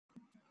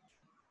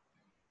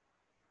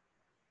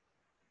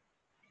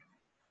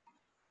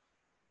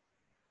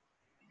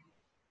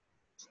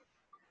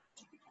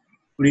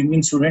Good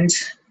evening students,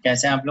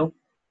 कैसे हैं आप लोग।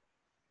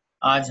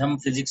 आज हम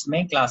फिजिक्स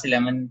में क्लास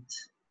 11th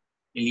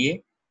के लिए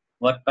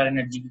वर्क पर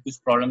एनर्जी की कुछ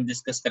प्रॉब्लम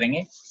डिस्कस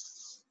करेंगे।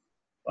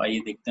 तो आइए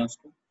देखते हैं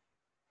उसको।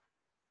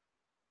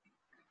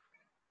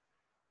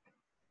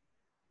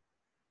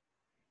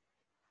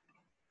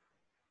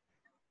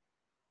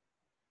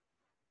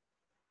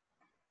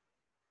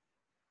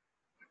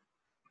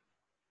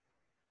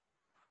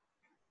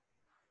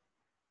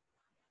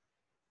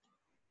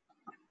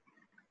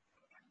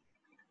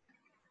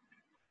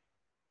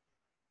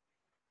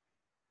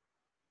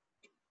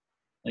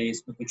 तो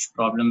इसमें कुछ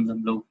प्रॉब्लम्स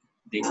हम लोग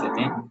देख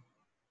लेते हैं।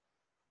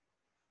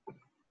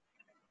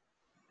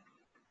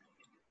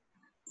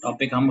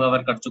 टॉपिक हम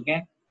कवर कर चुके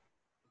हैं,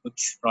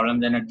 कुछ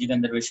प्रॉब्लम्स एनर्जी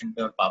कंजर्वेशन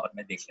पे और पावर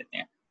में देख लेते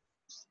हैं।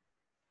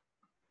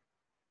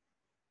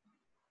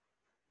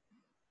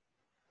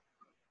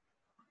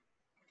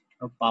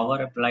 तो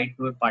power applied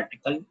to A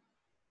particle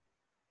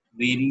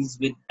varies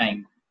with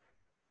time.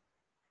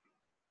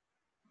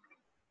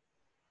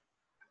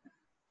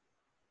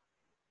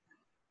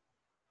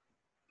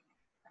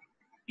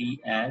 T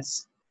as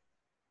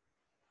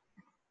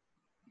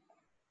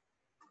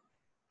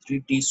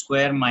 3t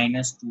square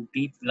minus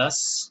 2t plus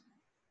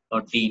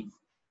 13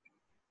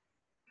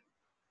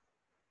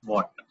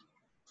 watt,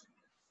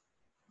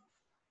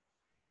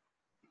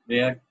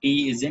 where t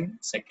is in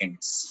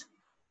seconds.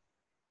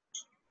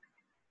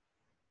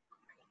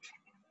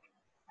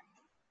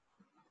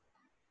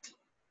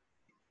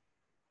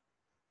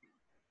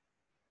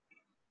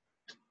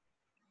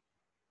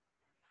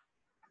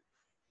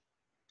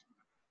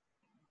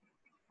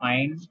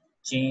 Find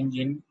change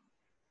in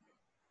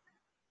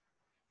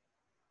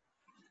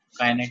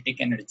kinetic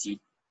energy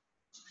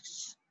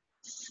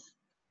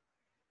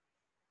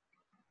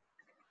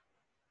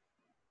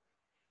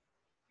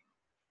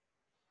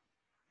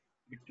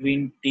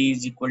between t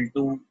is equal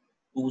to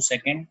 2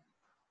 seconds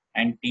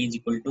and t is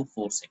equal to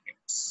 4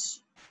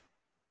 seconds.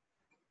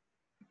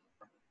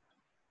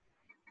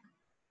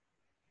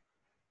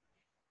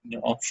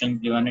 The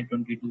options given are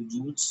 22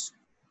 joules,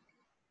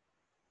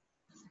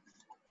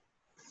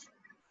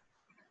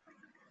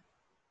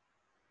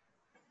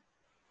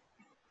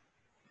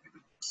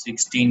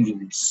 16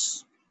 joules,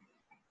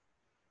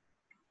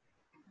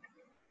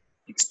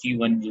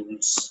 61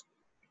 joules,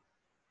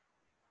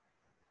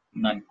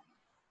 none.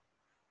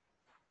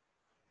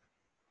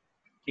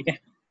 ठीक है,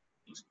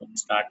 इसको हम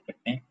start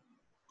करते हैं।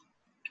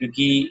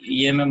 क्योंकि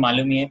ये हमें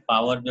मालूम ही है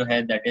पावर जो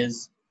है that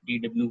is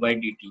dw by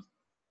dt,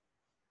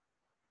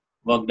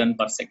 work done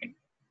पर second.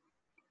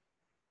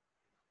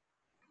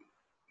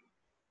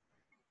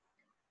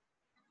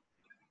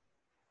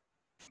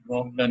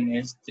 Work done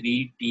is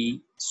 3t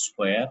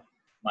square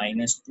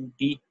minus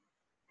 2t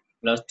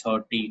plus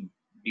 13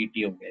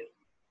 dt हो गया।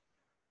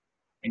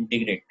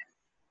 इंटीग्रेट,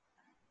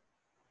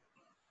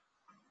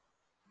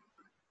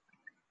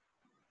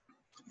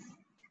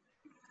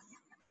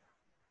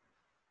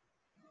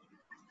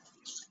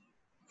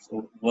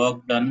 so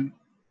वर्क डन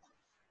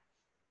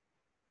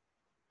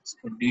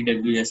इसको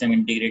dw जैसे हम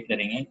इंटीग्रेट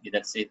करेंगे,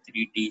 इधर से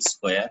 3t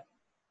square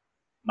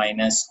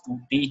minus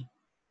 2t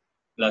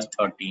plus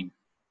 13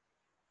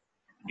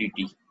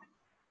 dt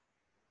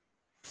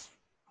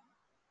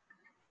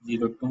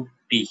 0 to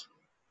t,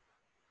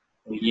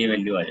 तो ये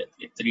वैल्यू आ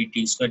जाती है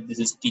 3t square, this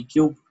is t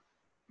cube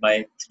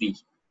by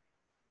 3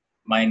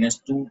 minus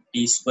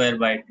 2t square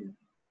by 2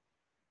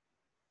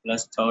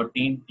 plus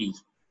 13t,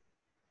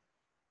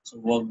 so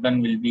work done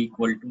will be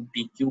equal to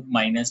t cube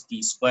minus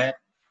t square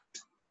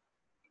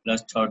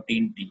plus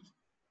 13t।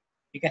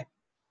 ठीक है,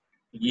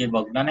 तो ये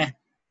work done है।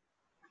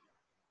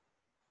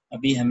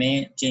 अभी हमें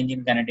चेंज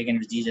इन काइनेटिक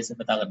एनर्जी जैसे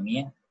पता करनी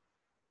है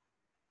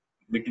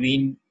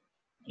बिटवीन,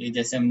 ये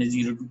जैसे हमने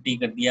 0 to t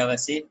कर दिया,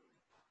 वैसे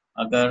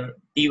अगर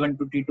t1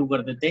 to t2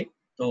 कर देते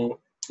तो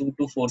 2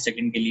 to 4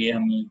 सेकंड के लिए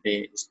हम यहीं पे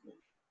इसको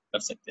कर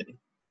सकते थे।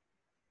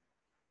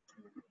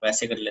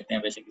 वैसे कर लेते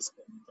हैं वैसे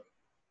किसको,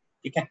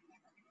 ठीक है।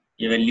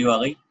 ये वैल्यू आ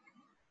गई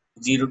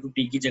 0 to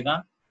t की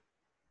जगह,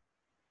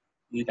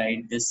 we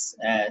write this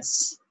as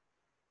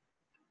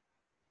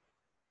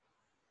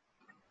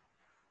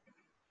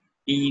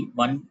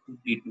t1 to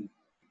t2।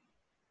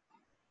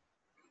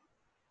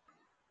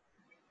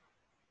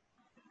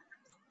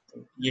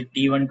 तो ये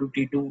t1 to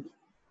t2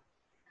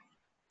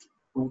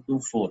 2 to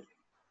 4,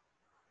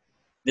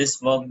 this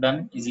work done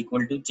is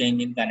equal to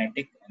change in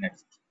kinetic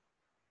energy।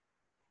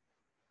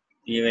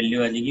 ये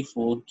वैल्यू आ जाएगी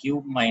 4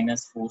 cube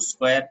minus 4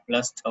 square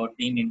plus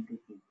 13 into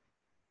 2,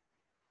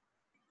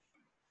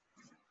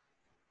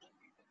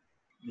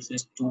 this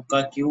is 2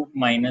 का cube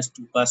minus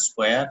 2 का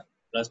square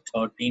plus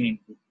 13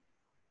 into,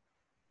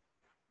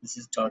 this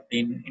is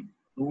 13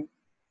 into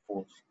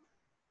 4।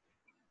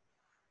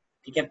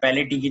 ठीक है,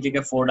 पहले t की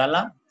जगह 4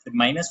 डाला, फिर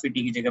माइनस, फिर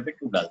t की जगह पे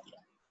 2 डाल दिया।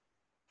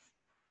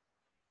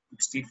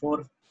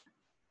 64,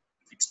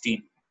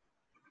 16,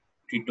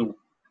 52,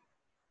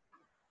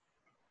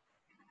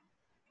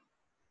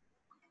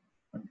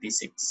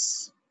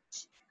 26।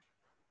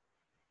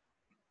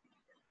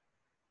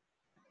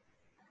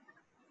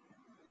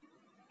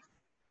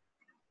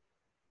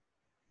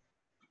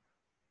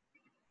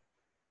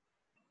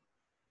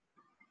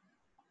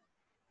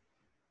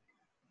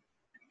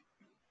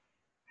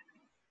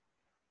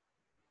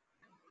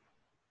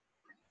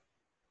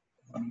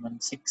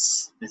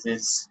 116. This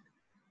is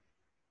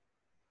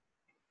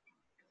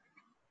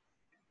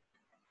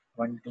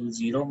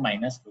 120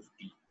 minus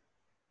 50.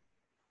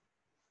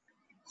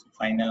 So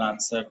final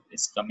answer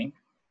is coming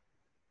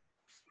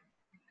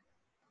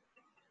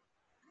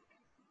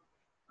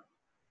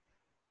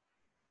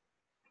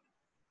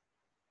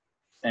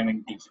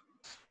 70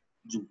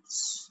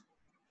 joules.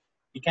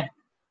 ठीक है,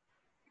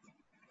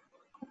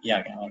 ये आ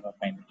गया हमारे पास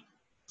finally.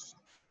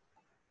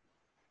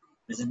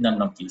 This is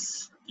none of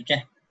these. ठीक है,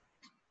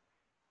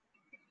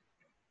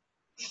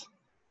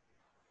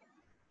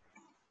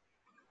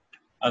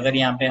 अगर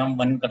यहाँ पे हम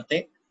 1 करते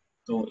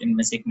तो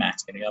इनमें से एक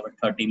मैच करेगा, बट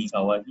 30 लिखा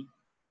हुआ है अभी,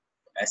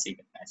 तो ऐसे ही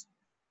करना है.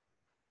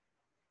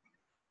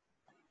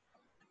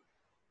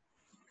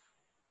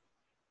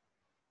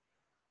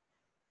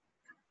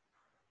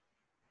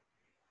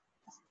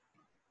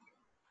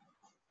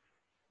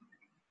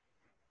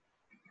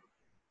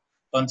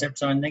 कॉन्सेप्ट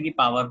समझने की,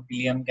 पावर के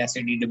लिए हम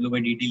कैसे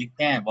dw/dt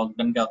लिखते हैं, वर्क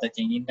डन क्या होता है,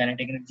 चेंज इन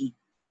काइनेटिक एनर्जी,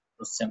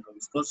 तो उससे हम लोग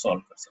इसको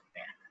सॉल्व कर सकते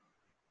हैं.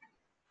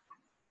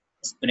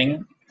 Spring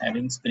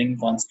having spring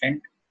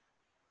constant,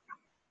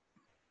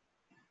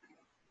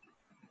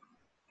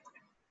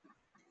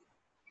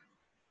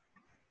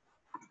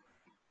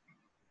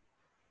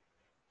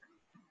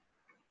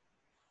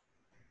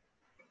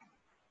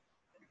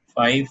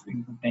 five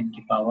into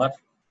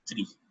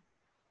 10⁻³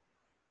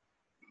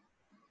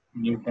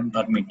 Newton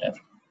पर metre,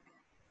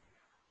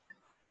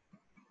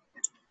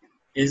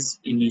 is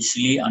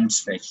initially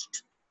unstretched.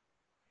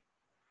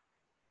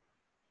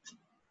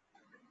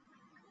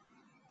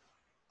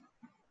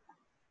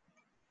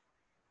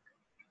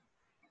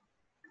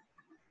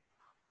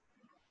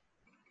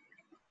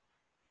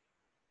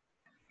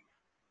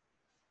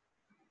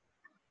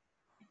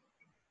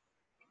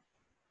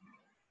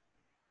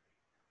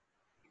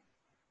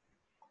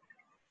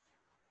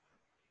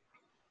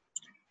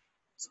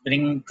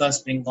 Spring का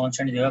स्प्रिंग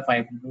कांस्टेंट जो है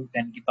 5 into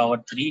 10⁻³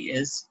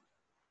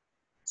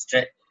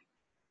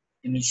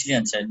 is initially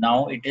unstretched. Now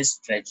it is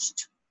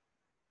stretched.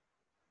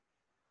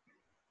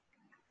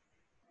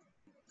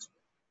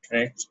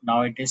 Now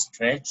it is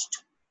stretched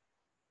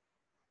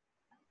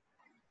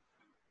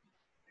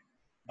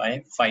by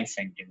 5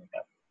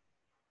 centimeter.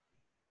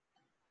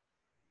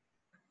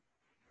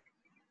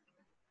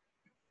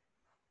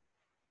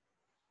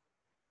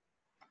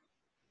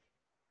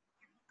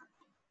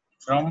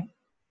 From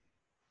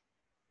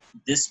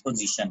this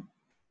position,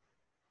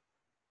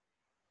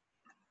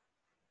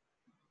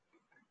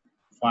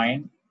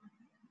 find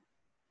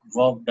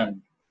work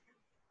done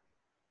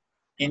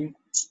in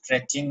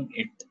stretching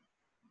it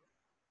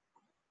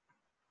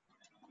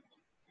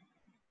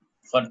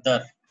further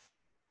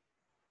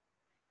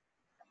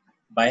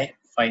by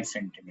 5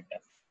 centimeter.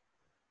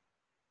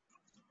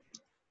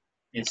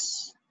 Yes.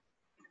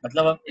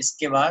 मतलब अब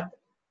इसके बाद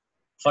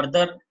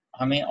further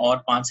हमें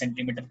और 5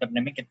 centimetre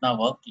करने में कितना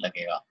वर्क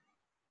लगेगा.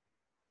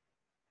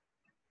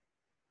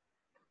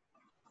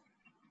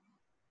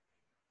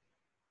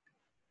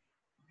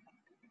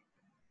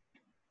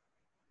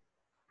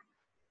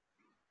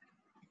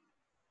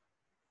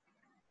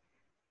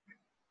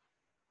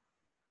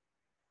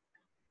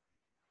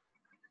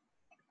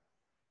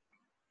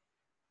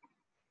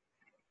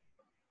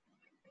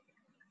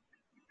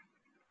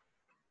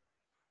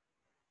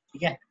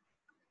 ठीक है,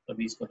 तो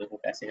अभी इसको देखो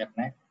कैसे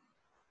करना है.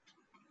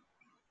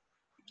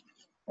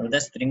 और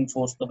स्प्रिंग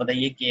फोर्स तो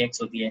बताइए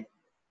kx होती है.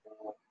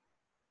 तो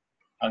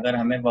अगर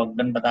हमें वर्क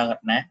डन पता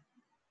करना है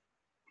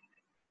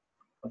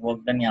तो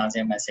वर्क डन यहाँ से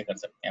हम ऐसे कर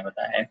सकते हैं,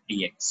 बता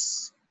F/dx,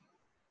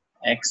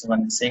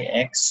 x1 से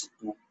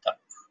x2 तक,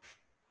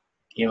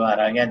 ये बाहर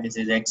आ गया. दिस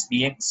इज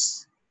x/dx,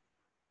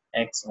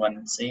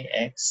 x1 से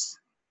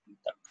x2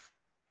 तक.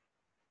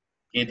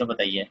 ये तो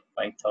बताइए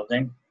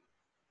 5000.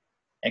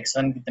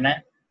 x1 कितना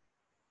है,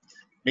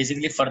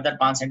 बेसिकली फर्दर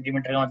 5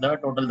 सेंटीमीटर का मतलब है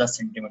टोटल 10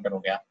 सेंटीमीटर हो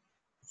गया.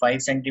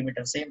 5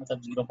 सेंटीमीटर से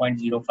मतलब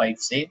 0.05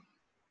 से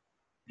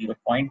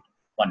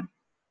 0.1.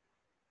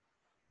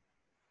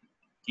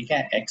 ठीक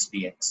है,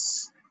 x/dx,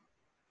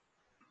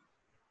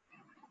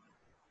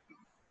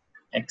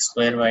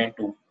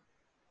 x²/2,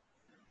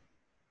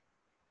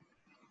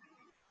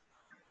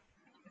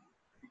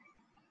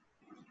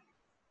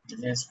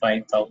 this is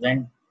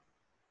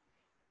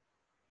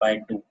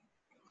 5000/2,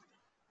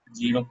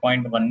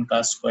 0.1 का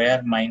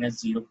स्क्वायर माइनस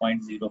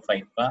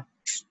 0.05 का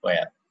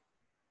स्क्वायर.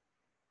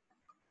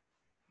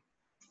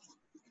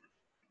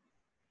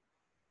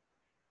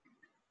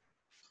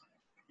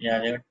 यह आ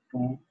जाएगा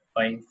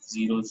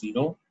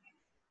 2500,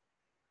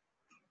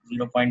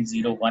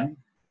 0.01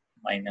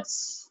 माइनस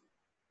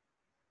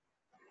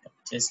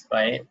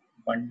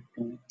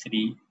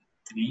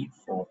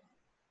 25/12334.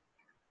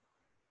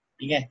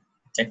 ठीक है,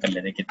 चेक कर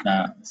लेते हैं कितना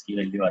इसकी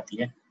वैल्यू आती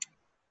है.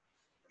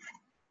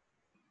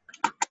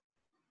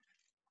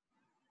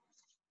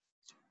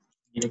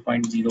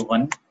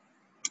 0.01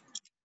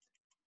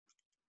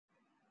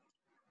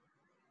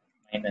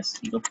 minus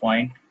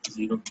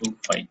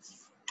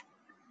 0.025.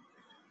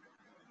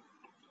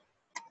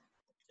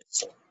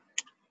 So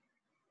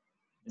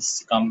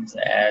this comes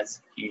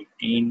as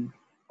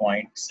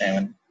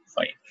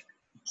 18.75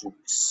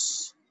 joules.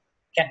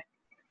 Okay.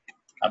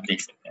 आप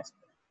देख सकते हैं।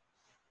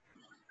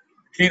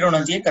 क्लियर होना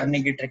चाहिए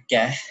करने की ट्रिक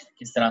क्या है,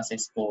 किस तरह से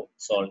इसको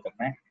सॉल्व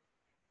करना है।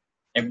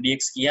 एफ डी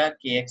एक्स किया,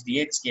 के एक्स डी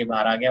एक्स के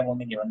बाहर आ गया, वो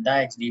नहीं बनता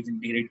है, एच डी एक्स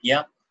इंटीग्रेट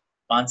किया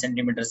 5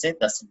 सेंटीमीटर से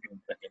 10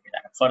 सेंटीमीटर तक लेके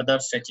जाना। फर्दर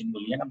स्ट्रेचिंग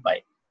बोलिए ना बाय,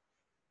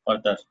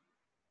 फर्दर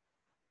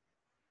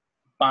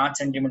 5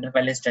 सेंटीमीटर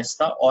पहले स्ट्रेच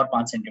था और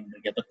 5 सेंटीमीटर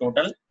किया, तो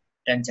टोटल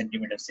 10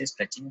 सेंटीमीटर से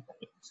स्ट्रेचिंग हो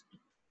गई।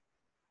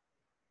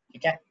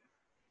 ठीक है,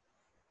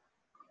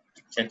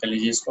 चेक कर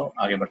लीजिए इसको,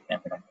 आगे बढ़ते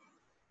हैं फिर हम।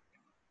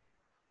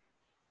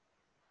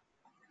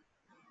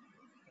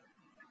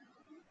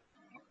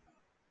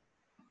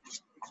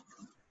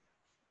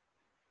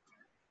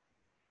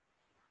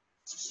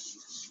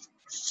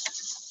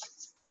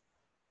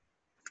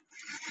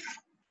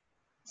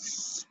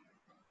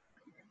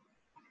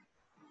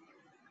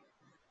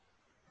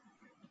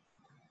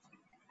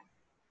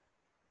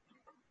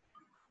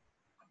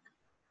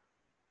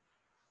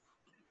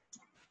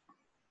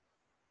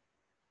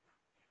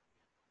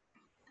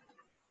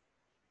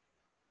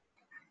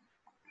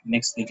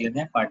 नेक्स्ट देख लेते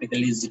हैं।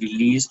 Particle is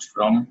released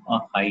from a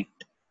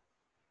height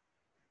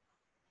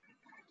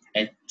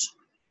h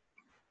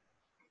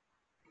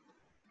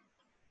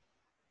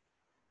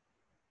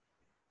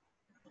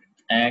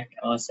at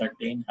a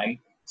certain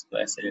height, इसको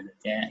ऐसे ले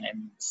लेते हैं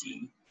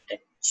mgh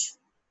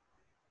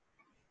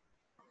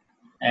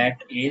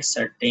at a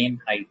certain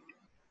height,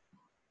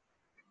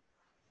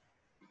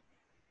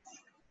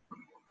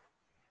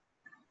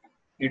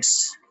 its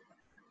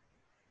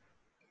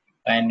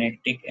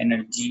kinetic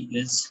energy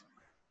is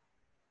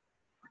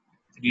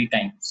 3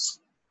 times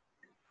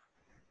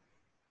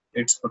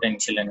its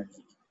potential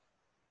energy.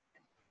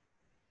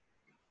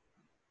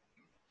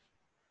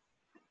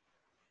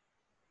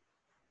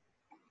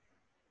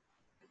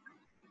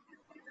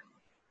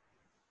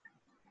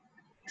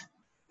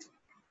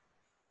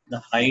 The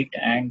height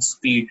and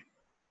speed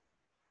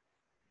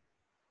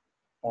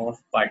of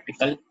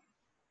particle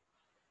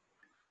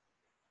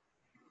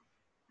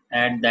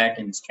at that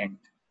instant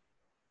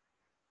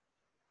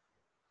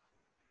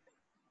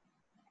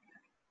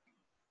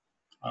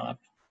are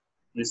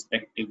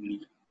respectively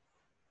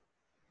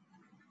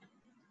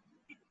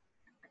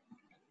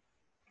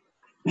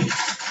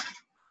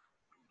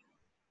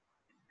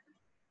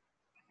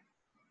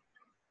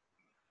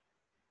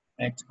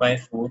h by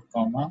 4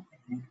 comma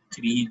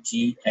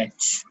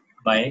 3gh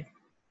by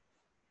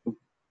 2,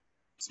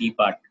 c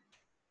part,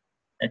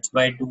 h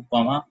by 2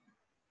 comma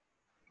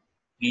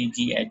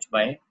 3gh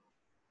by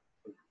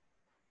 2,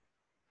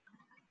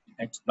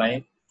 h by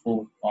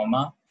 4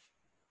 comma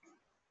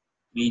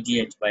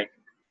 3gh by 2।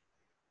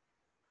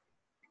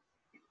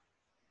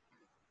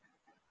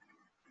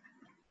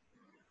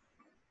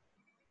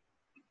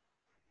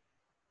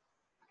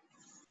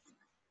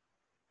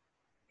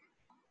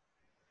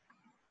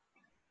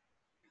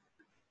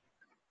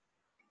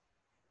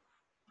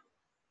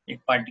 एक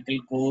particle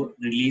को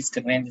release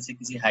कर रहे हैं जैसे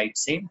किसी height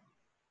से,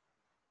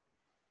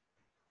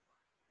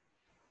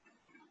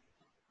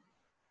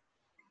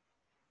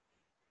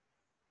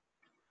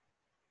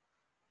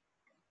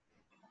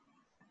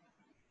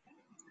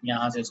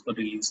 यहाँ से इसको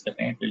रिलीज कर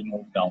रहे हैं, इट विल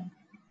मूव डाउन।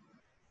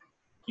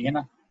 ठीक है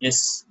ना,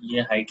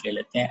 ये हाइट ले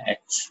लेते हैं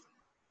h,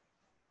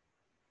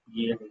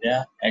 ये हो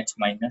गया h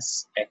माइनस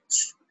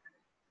h,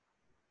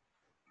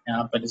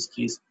 यहाँ पर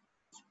इसकी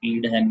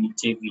स्पीड है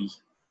नीचे v,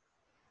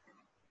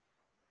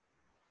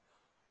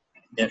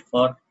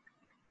 देयरफॉर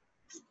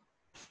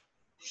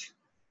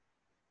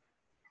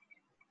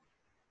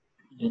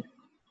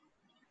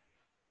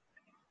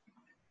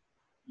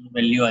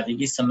वैल्यू आ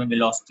जाएगी इस समय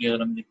वेलोसिटी,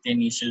 अगर हम देखते हैं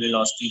इनिशियल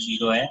वेलोसिटी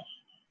 0 है,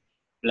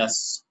 प्लस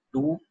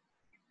 2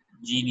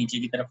 g नीचे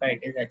की तरफ है,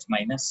 it is h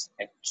minus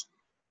h,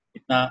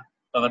 इतना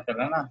कवर कर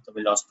रहा है ना, तो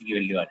वेलोसिटी की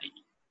वैल्यू आ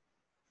जाएगी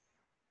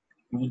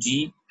 2g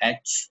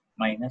h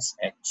minus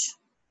h।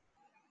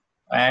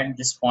 At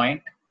this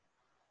point,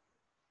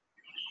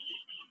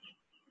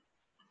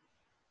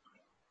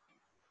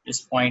 इस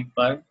पॉइंट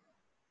पर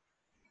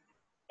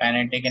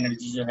काइनेटिक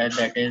एनर्जी जो है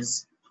that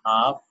is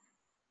half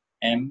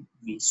M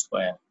we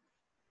square,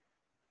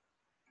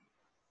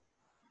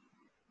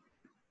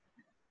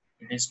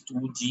 it is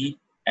 2g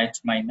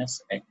h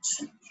minus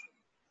h,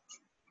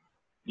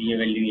 ये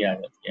वैल्यू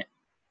याद रखिए है।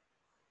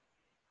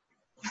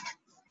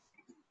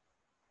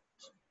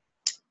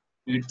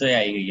 स्पीड तो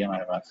आई गई है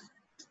हमारे पास।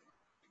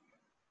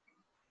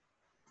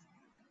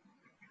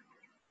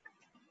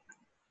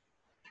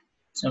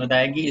 इसने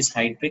बताया कि इस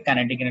हाइट पे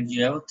काइनेटिक एनर्जी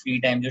जो है वो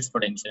 3 टाइम्स इट्स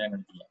पोटेंशियल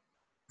एनर्जी है।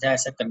 अच्छा,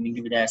 ऐसा करने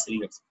की बजाय ऐसे ही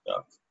कर सकते हो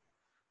आप।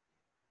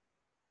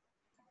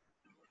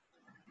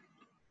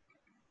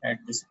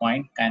 At this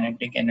point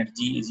kinetic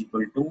energy is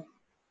equal to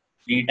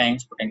 3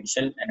 times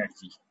potential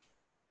energy,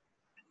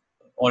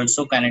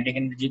 also kinetic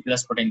energy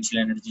plus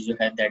potential energy जो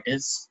है that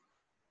is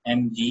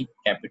M G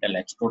capital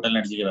H, total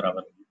energy के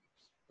बराबर होगी।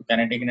 तो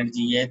काइनेटिक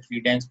एनर्जी ये है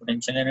 3 times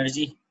potential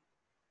energy,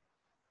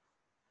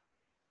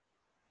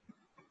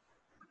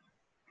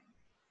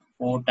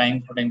 4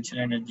 times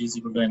potential energy is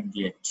equal to M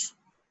G H.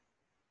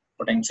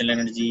 Potential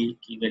energy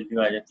की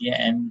value आ जाती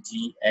है एम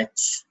जी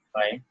एच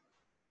बाई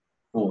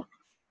 4।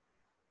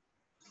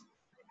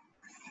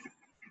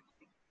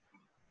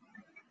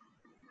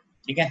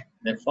 ठीक है।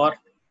 देयरफॉर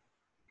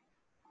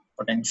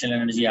पोटेंशियल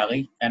एनर्जी आ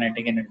गई,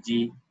 kinetic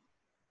energy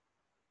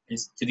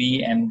is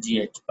 3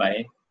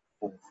 mgh/4।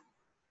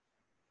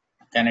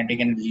 Kinetic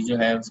energy जो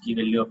है उसकी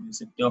वैल्यू आप लिख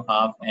सकते हो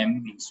हाफ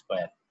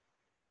mv²।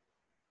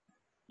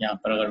 यहाँ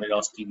पर अगर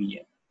वेलोसिटी भी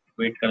है,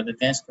 वेट कर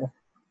देते हैं इसको,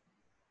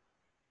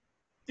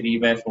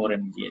 3/4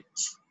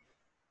 mgh,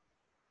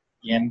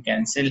 ये हम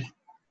कैंसिल,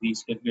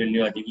 v² की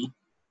वैल्यू आ जाएगी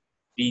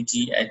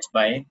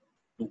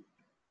 3gh/2।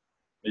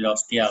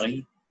 वेलोसिटी आ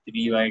गई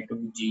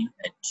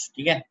 3/2gh।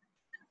 ठीक है,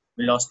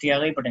 वेलोसिटी आ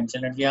गई,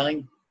 पोटेंशियल एनर्जी आ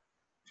गई,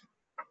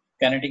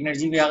 काइनेटिक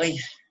एनर्जी भी आ गई,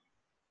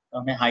 तो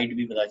हमें हाइट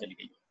भी पता चल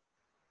गई।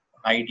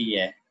 हाइट ही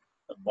है,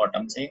 तो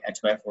बॉटम से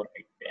h/4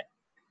 हाइट पे है।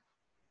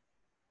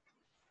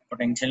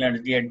 Potential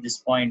energy at this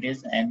point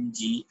is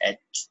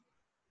mgh,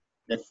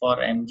 therefore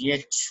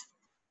mgh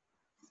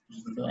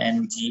equal to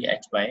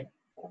mgh/4।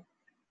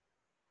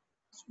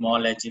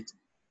 Small h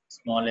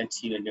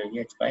की वैल्यू है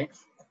h/4,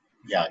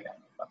 ये आ गया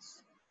हमारे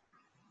पास।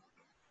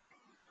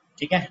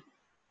 ठीक है,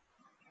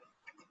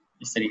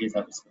 इस तरीके से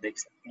आप इसको देख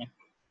सकते हैं।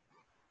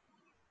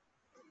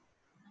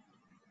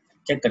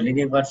 चेक कर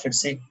लीजिए एक बार फिर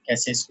से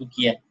कैसे इसको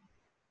किया है।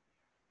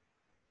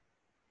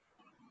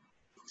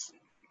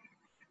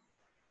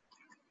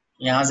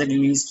 यहाँ से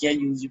रिलीज किया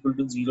u इक्वल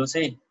टू 0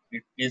 से,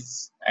 it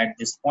is at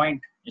this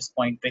point. इस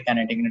पॉइंट पे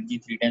kinetic energy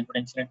 3 times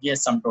potential energy है,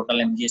 सम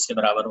टोटल mgh के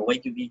बराबर हो गई,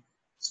 क्योंकि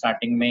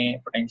स्टार्टिंग में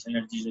पोटेंशियल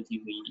एनर्जी जो थी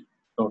वही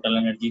टोटल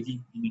एनर्जी थी,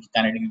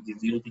 काइनेटिक एनर्जी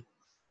 0 थी,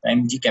 तो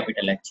mg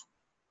कैपिटल H।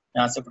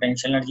 यहाँ से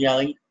पोटेंशियल एनर्जी आ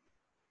गई,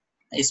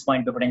 इस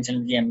पॉइंट पे potential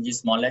energy mg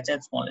small h है,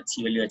 स्मॉल h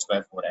की वैल्यू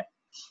h/4 है,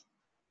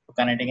 तो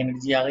काइनेटिक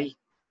एनर्जी आ गई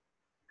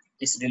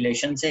इस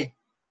रिलेशन से।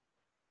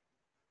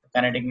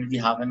 काइनेटिक एनर्जी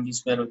हाफ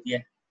mv² होती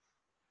है,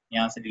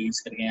 यहाँ से रिलीज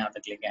करके यहाँ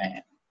तक लेके आए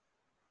हैं,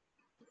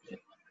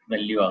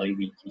 वैल्यू आ गई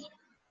v की।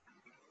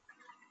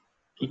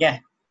 ठीक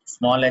है,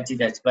 स्मॉल h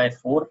इज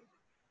h/4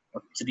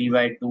 और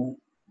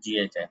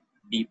 3/2gh है,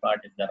 D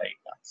part is the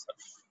right answer.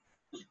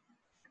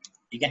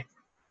 ठीक है,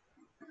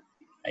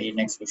 आइए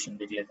नेक्स्ट क्वेश्चन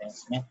देख लेते हैं।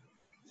 इसमें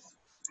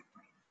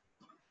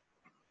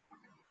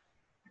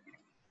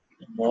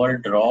ball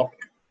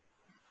dropped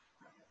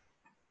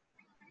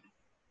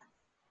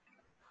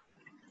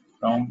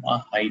from a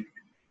height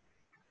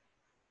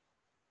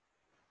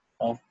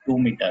of 2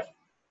 meters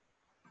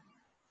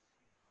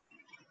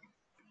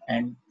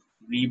and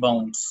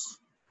rebounds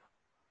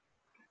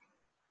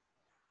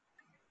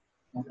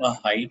to a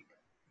height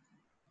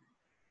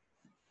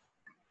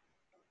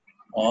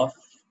of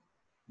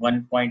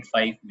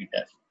 1.5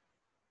 meters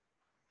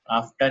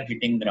after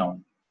hitting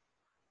ground.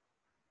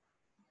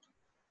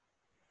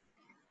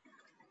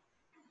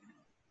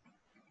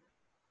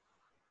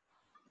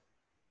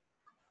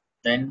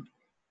 Then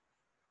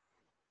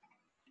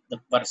the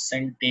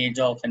percentage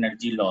of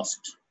energy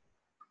lost.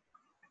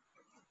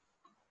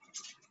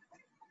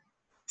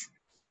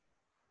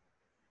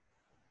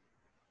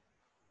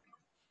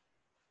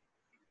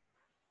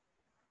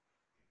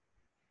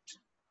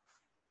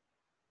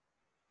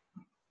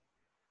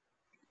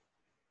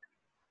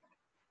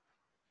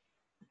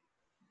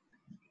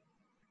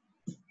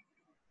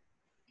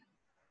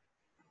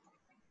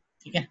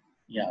 ठीक है,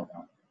 ये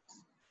होगा।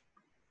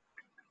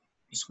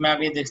 इसमें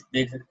आप ये देख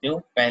सकते हो,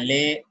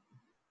 पहले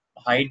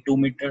हाइट 2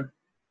 मीटर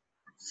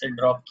से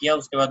ड्रॉप किया,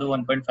 उसके बाद वो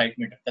 1.5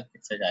 मीटर तक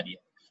फिर से जा रही है।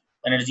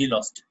 एनर्जी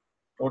लॉस्ट,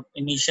 तो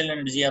इनिशियल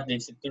एनर्जी आप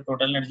देख सकते हो,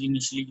 टोटल एनर्जी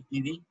इनिशियली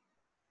कितनी थी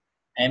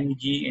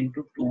mg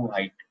into 2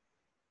 height,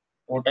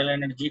 total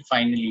energy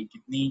finally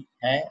कितनी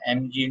है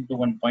mg इंटू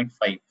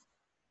 1.5।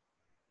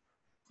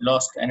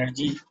 लॉस्ट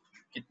एनर्जी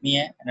कितनी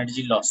है,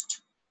 एनर्जी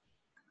लॉस्ट,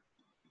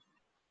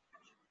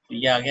 तो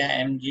ये आ गया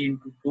mg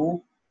into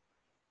 2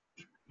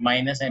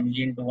 minus mg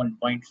into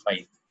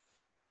 1.5।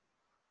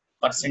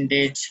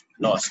 Percentage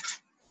lost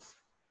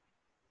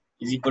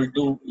is equal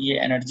to ये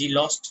energy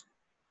lost,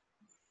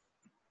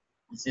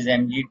 this is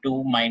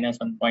mg2 minus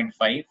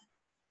 1.5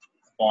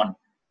 upon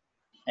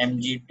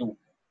mg2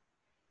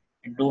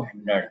 into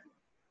 100,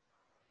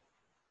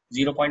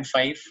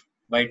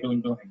 0.5/2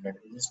 into 100,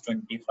 this is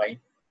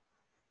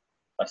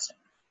 25%।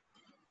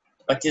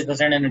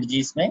 25% energy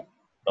इसमें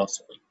loss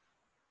हो गई।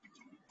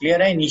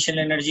 क्लियर है, इनिशियल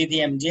एनर्जी थी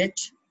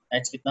mgh,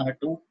 h कितना है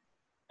 2,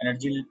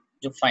 एनर्जी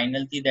जो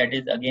फाइनल थी that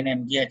is again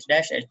mgh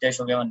dash, h dash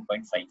हो गया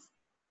 1.5।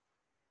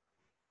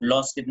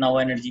 लॉस कितना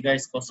हुआ एनर्जी का,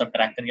 इसको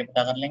सबट्रैक्ट करके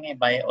पता कर लेंगे,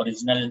 बाय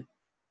ओरिजिनल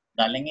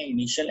डालेंगे,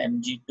 इनिशियल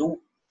mg2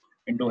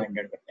 इंटू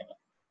 100 कर देंगे,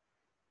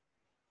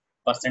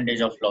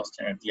 परसेंटेज ऑफ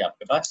लॉस्ट एनर्जी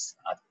आपके पास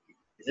आ जाएगी,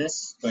 दिस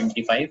इज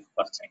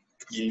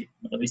 25%। ये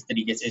मतलब इस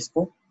तरीके से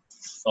इसको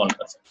सॉल्व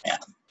कर सकते हैं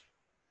आप।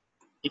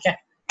 ठीक है,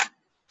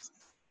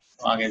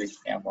 तो आगे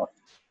देखते हैं, बहुत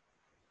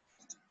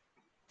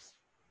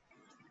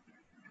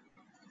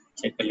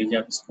चेक कर लीजिए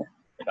आप इसको,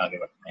 फिर आगे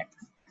बढ़ते हैं।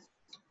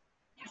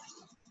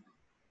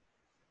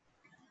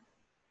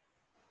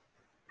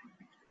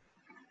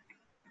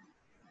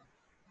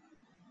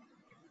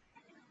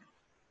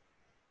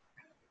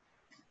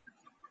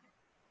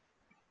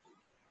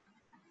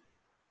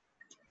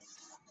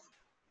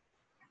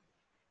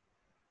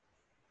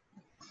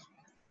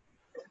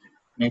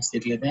 नेक्स्ट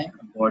देख लेते हैं,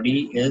 body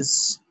is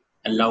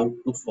allowed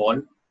to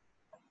fall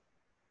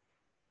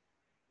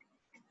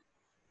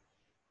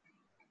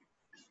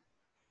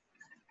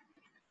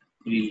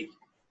freely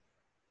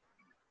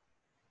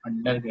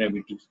under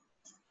gravity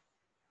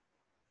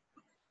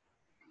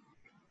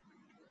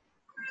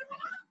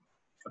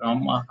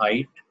from a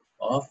height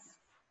of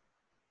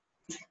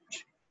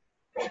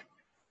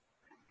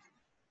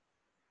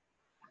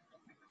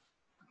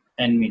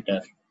 10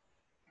 meter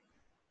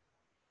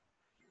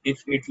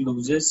if it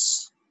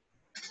loses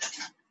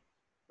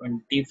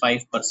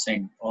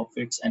 25% of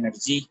its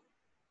energy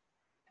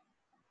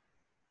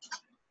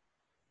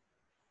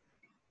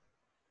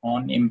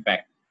on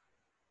impact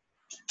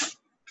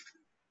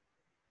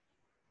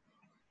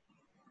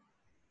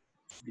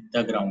with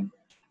the ground.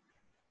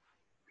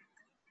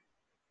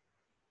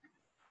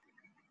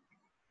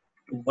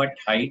 To what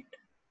height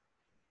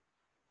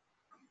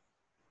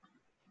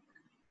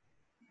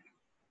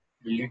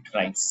will it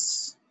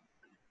rise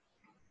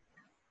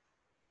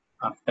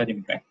after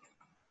impact?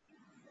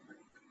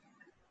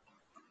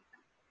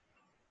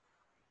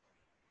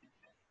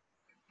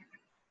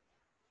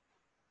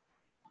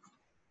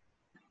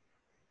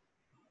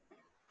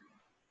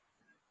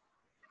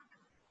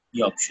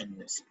 The option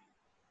is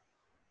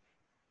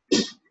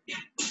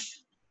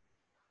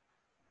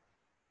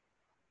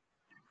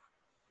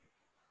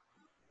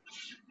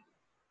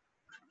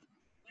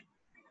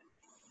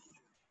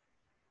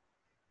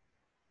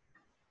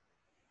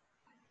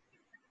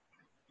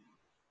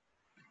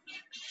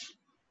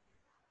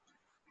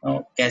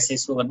कैसे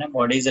इसको करना है?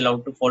 Body is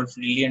allowed to fall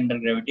freely under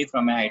gravity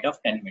from a height of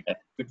 10 meter.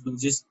 If it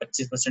loses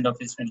 25% of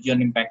its energy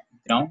on impact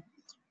with ground,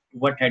 to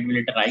what height will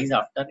it rise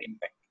after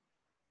impact?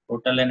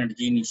 Total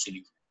energy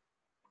initially,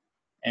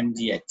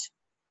 mgh.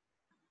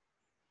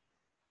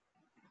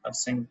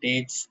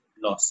 Percentage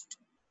lost,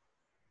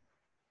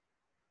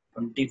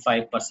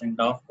 25%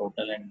 of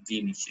total energy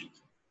initially.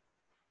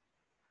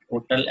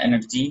 Total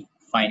energy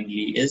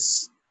finally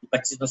is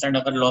 25%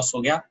 अगर loss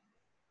हो गया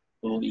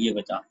तो ये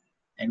बचा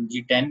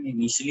mg10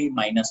 initially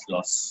minus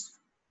loss.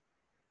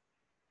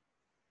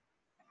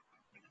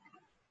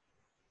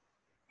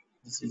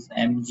 This is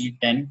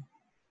mg10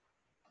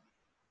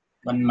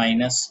 1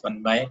 minus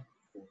 1 by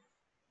 4.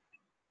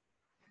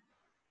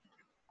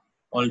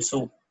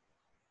 Also,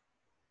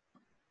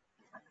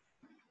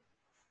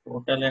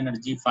 total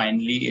energy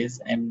finally is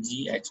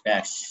mgh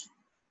dash.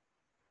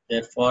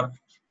 Therefore,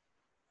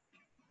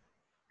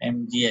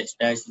 mgh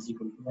dash is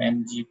equal to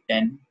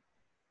mg10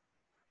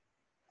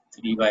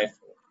 3 by 4.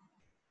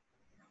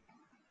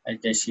 h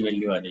dash की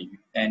value आ जाएगी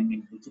 10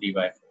 into 3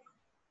 by 4.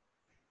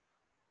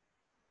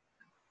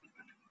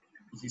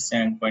 This is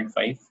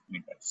 7.5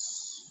 meters.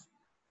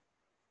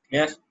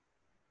 Clear?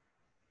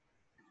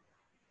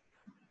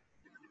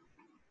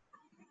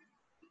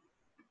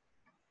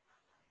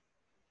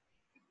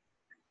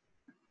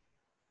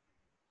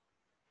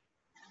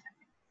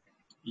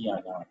 ये आ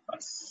गया हमारे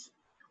पास.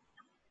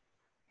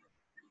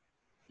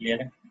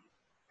 Clear है?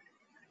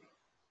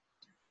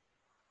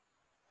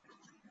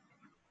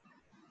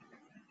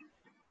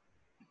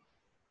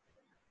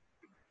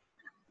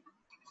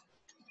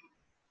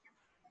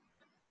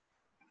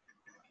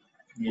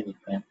 ये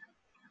देखते हैं.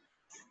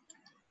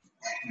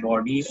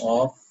 Body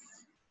of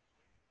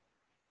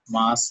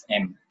mass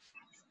m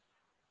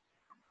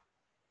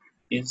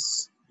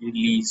is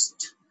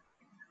released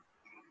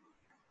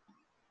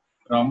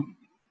from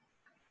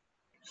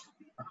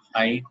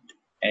height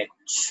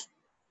h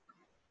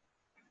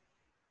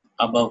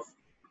above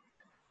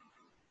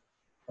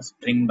a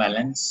spring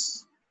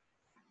balance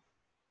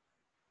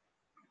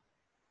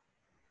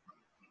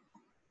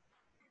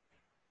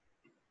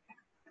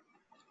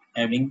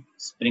having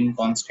spring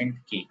constant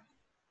k.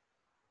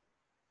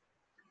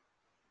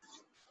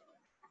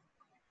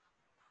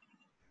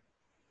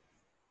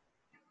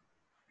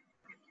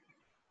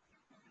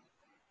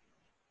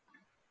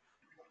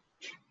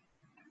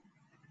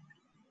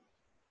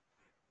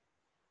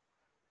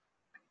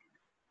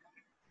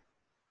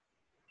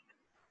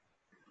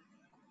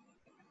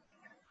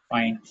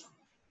 Find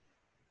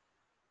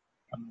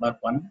number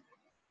 1,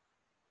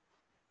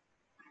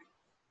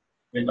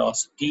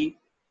 velocity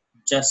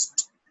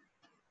just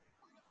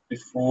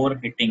before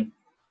hitting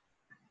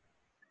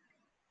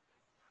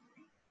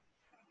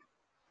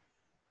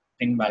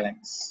spring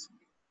balance.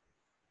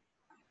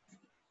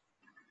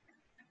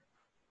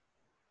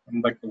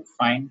 Number 2,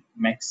 find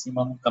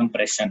maximum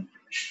compression.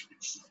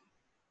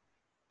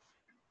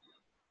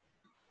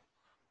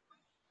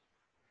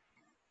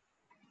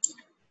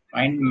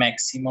 Find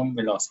maximum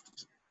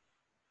velocity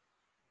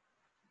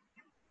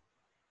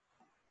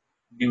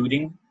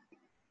during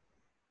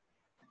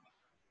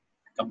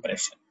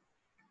compression.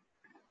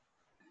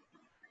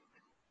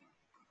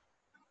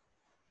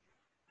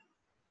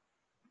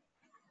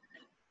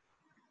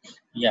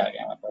 ये आ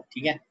गया मतलब.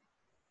 ठीक है,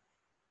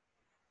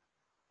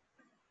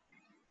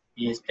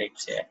 ये इस type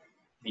से है,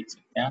 देख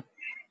सकते हैं.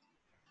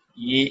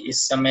 ये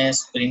इस समय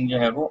स्प्रिंग जो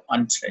है वो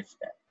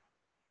अनस्ट्रेच्ड है.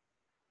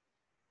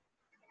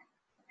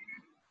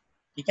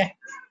 ठीक है,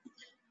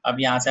 अब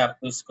यहाँ से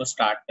आपको इसको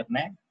स्टार्ट करना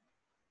है.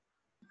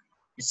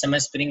 इस समय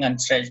स्प्रिंग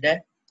अनस्ट्रेच्ड है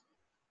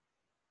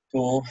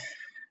तो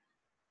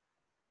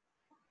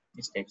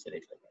इस टाइप से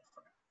देख लेते हैं।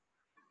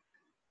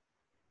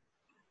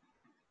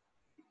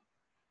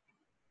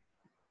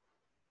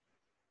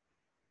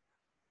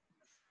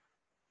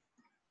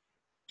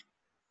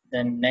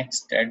 Then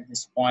next at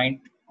this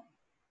point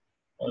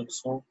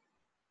also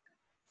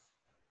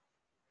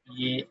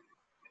ये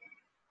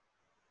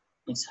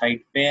इस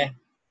हाइट पे है,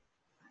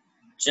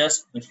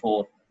 जस्ट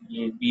बिफोर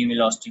ये B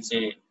velocity say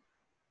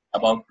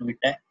about to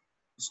hit है,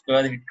 उसके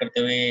बाद हिट करते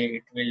हुए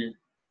it will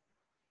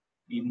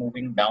be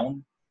moving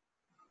down.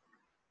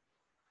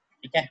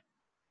 ठीक है,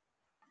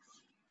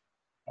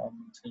 और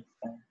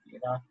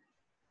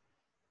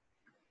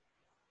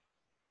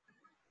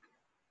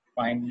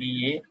फाइनली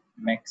ये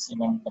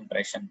मैक्सिमम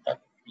कंप्रेशन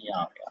तक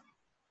यहाँ आ गया।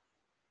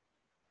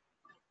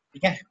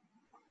 ठीक है,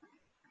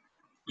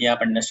 ये आप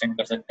अंडरस्टैंड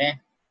कर सकते हैं।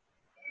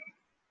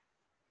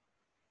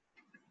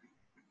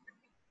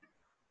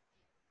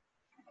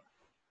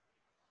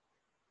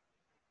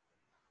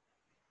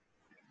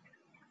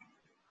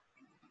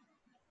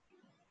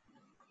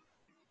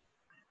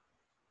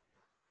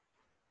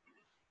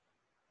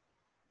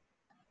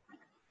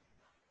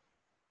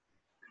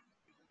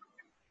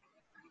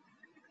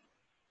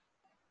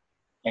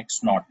 एक्स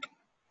नॉट,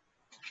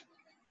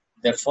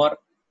 देयरफॉर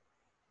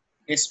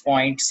इस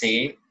पॉइंट से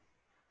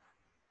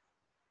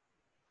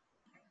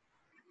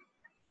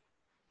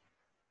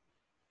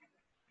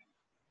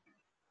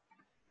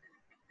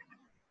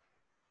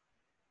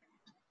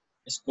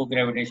इसको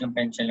ग्रेविटेशनल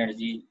पोटेंशियल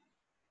एनर्जी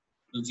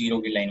तो जीरो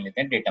की लाइन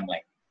लेते हैं, डेटम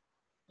लाइन।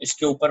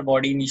 इसके ऊपर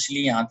बॉडी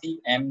इनिशियली यहाँ थी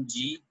M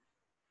G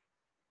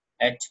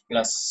H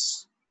plus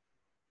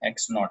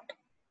x not.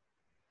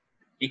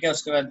 ठीक है,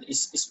 उसके बाद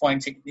इस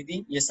पॉइंट से कितनी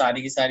थी, ये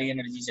सारी की सारी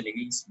एनर्जी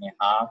चलेगी इसमें,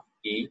 हाफ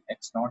के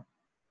एक्स नॉट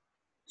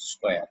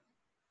स्क्वायर।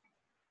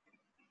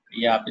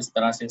 ये आप इस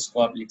तरह से इसको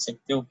आप लिख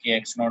सकते हो कि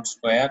x not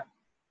square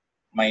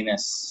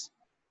minus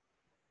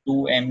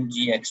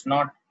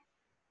 2mg(x0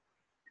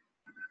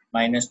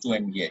 minus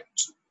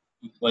 2mgh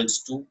equals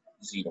to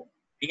 0।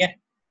 ठीक है,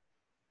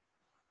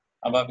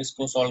 अब आप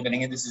इसको सॉल्व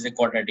करेंगे। This is a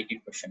quadratic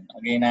equation,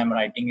 again I am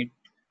writing it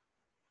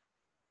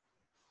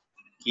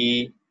के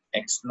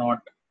x0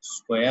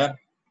 square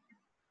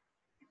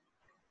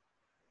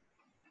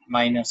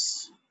minus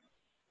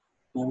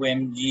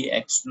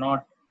 2mg(x0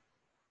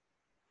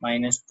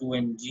 minus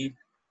 2mgh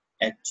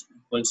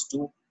equals to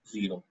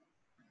 0।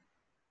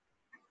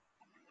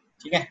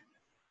 ठीक है,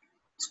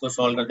 इसको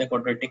सॉल्व करते हैं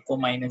क्वाड्रेटिक को,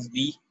 minus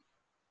B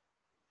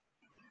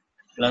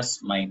plus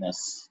minus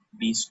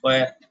B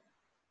square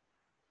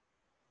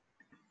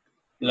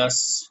plus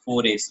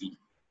 4ac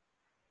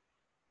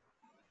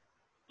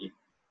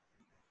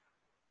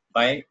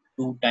bye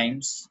 2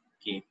 times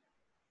के।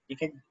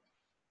 ठीक है,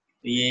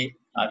 तो ये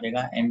आ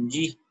जाएगा M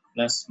G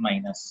plus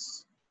minus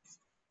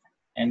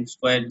M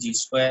square जी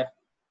स्क्वायर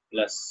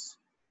प्लस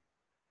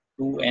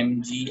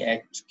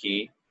 2mgh(k)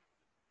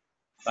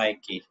 बाय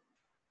के।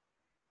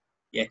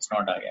 ये एक्स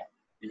नॉट आ गया,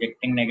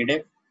 रिजेक्टिंग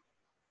नेगेटिव,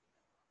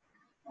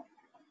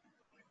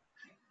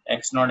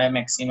 एक्स नॉट है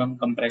maximum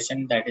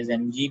compression, that is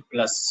mg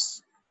plus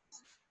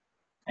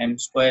M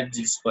square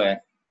ji square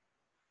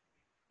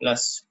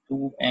plus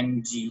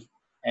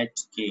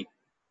 2mgh(k)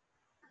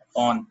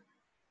 upon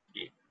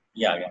के।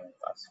 ये आ गया मेरे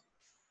पास,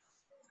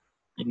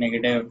 ये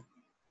नेगेटिव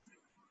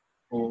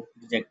को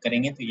रिजेक्ट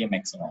करेंगे तो ये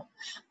मैक्सिमम।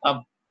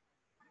 अब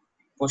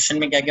क्वेश्चन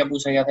में क्या क्या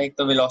पूछा गया था, एक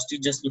तो velocity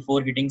just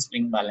before hitting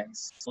spring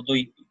balance, वो तो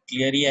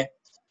क्लियर ही है,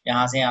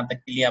 यहाँ से यहाँ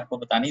तक के लिए आपको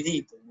बतानी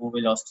थी, तो वो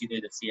वेलोसिटी तो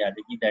इधर से याद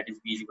है कि that is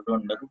v equal to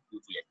under root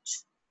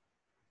 2gh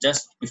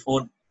just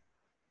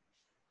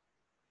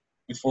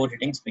before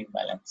hitting spring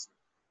balance.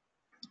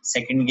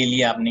 Second के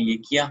लिए आपने ये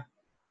किया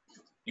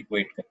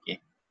इक्वेट करके।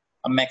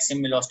 अब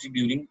मैक्सिमम वेलोसिटी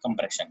ड्यूरिंग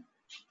कंप्रेशन,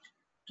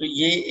 तो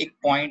ये एक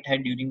पॉइंट है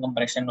ड्यूरिंग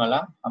कंप्रेशन वाला,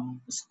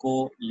 हम इसको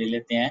ले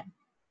लेते हैं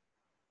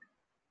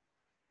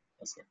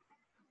ऐसे,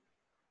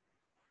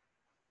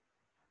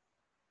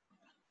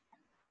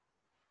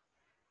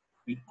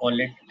 we call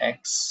it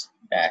x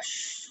dash।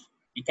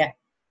 ठीक है,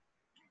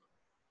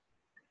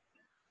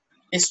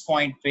 इस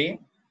पॉइंट पे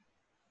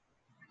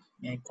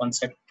ये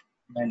कॉन्सेप्ट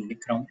मैं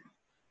लिख रहा हूँ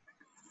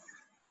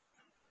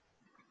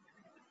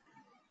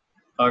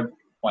थर्ड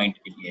पॉइंट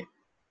के लिए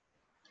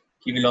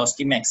कि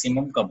वेलोसिटी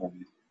मैक्सिमम कब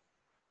होगी।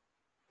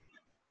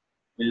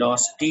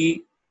 Velocity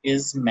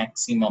is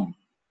maximum,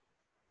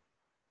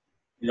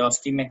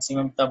 velocity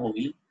maximum तब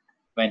होगी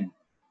when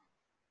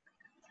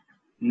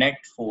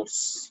net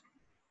force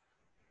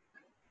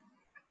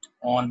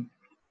on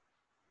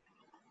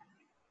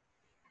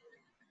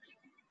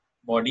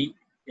body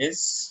is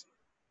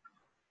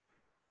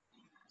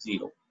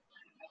 0।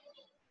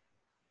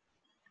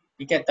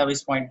 ठीक है, तब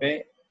इस पॉइंट पे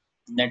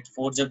नेट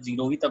फोर्स जब 0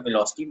 होगी तब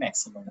वेलोसिटी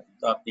मैक्सिमम होगी।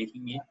 तो आप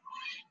देखेंगे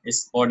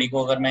इस बॉडी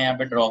को अगर मैं यहाँ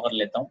पे ड्रॉ कर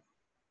लेता हूँ,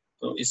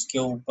 तो इसके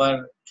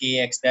ऊपर के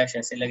एक्स डैश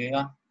ऐसे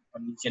लगेगा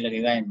और नीचे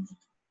लगेगा M G.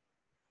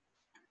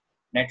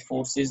 Net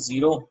force is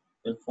 0,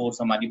 तो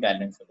फोर्स हमारी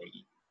बैलेंस हो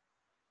जाएगी,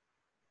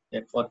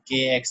 therefore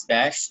kx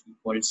dash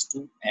equals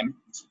to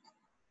mg।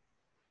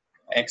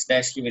 x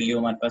dash की वैल्यू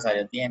हमारे पास आ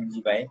जाती है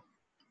mg बाय,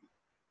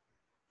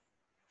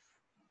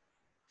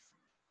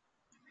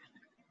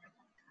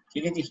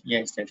 ठीक है जी,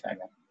 ये स्टेट आ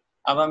गया।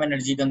 अब हम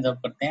एनर्जी कंजर्व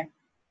करते हैं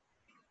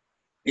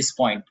इस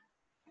पॉइंट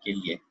के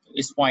लिए। तो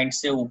इस पॉइंट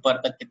से ऊपर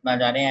तक कितना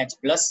जा रहे हैं, h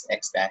plus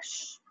x dash.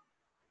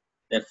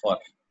 Therefore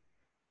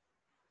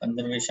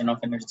conservation of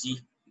energy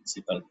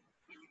principal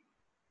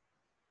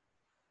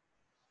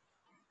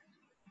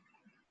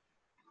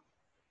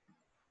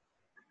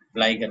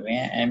apply कर रहे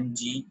हैं, M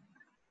G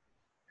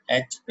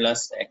H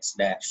plus x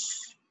dash,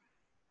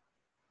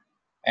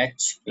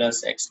 h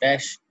plus x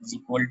dash is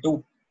equal to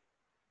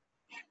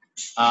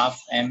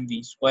half M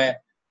we square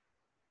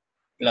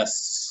plus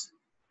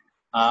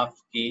half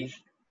के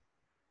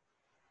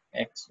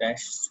x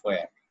dash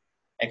square.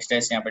 X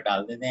dash यहाँ पे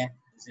डाल देते हैं,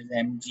 this is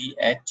M G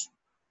H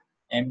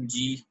M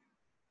G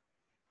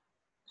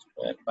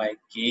square by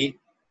के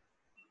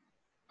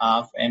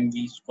half M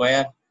we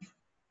square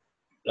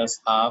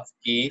plus half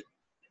के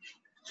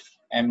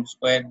M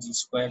square ji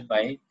square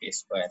by के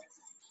square.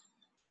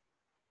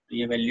 तो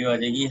ये वैल्यू आ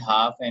जाएगी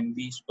half M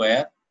we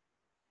square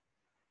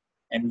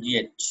M G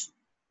H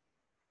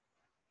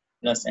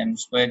plus M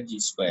square ji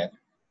square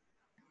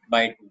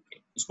by 2 के।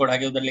 इसको उठा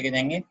के उधर लेके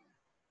जाएंगे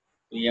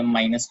तो ये हम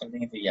माइनस कर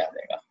देंगे तो ये आ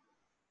जाएगा।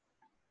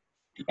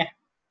 ठीक है,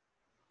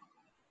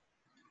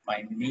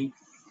 फाइनली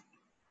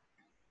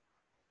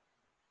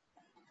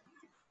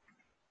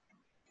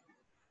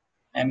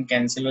m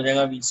कैंसिल हो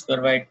जाएगा, we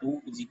square by 2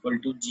 is equal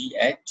to ji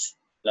H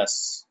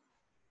plus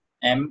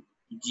M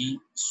G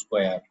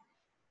square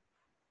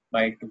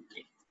by 2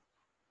 के।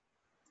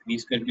 वी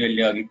स्क्वायर की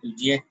वैल्यू आ गई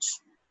 2gh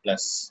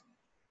plus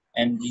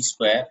M G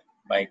square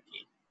by के।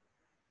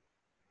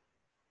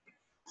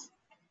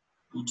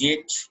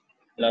 2gh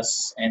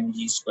plus M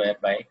G square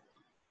by,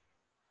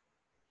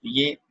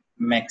 ये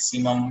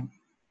maximum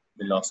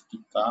velocity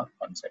का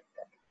concept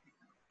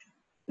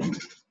है।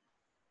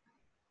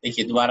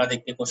 देखिए दोबारा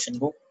देखते क्वेश्चन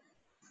को।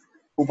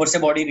 ऊपर से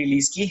बॉडी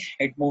रिलीज की,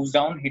 इट मूव्स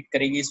डाउन, हिट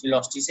करेगी इस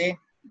वेलोसिटी से,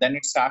 then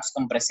it starts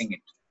compressing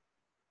it.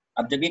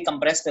 अब जब ये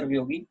कंप्रेस कर रही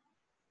होगी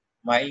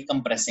व्हाइल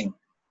कंप्रेसिंग,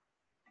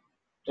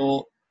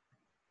 तो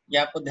ये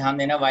आपको ध्यान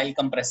देना, while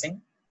compressing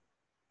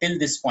till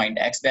this point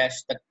x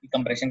dash तक की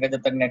कंप्रेशन का,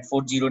 जब तक नेट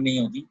फोर्स 0 नहीं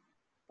होगी,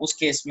 उस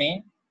केस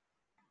में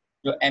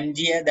जो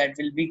mg है that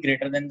will be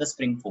greater than the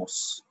spring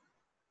force.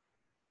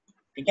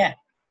 ठीक है,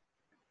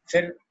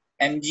 फिर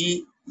mg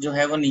जो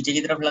है वो नीचे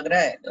की तरफ लग रहा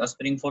है और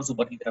स्प्रिंग फोर्स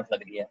ऊपर की तरफ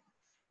लग रही है,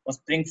 और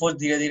स्प्रिंग फोर्स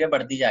धीरे धीरे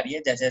बढ़ती जा रही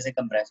है जैसे जैसे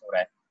कंप्रेस हो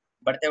रहा है।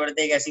 बढ़ते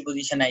बढ़ते एक ऐसी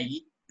पोजीशन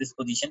आएगी, दिस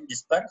पोजीशन,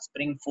 जिस पर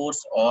स्प्रिंग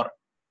फोर्स और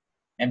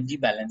mg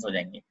बैलेंस हो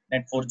जाएंगे,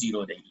 नेट फोर्स 0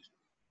 हो जाएगी।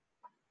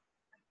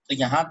 तो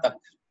यहाँ तक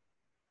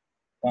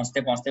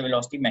पहुंचते पहुंचते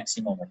वेलोसिटी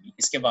मैक्सिमम होगी।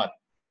 इसके बाद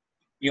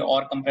ये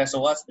और कंप्रेस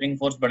होगा, स्प्रिंग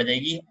फोर्स बढ़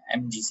जाएगी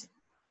mg से,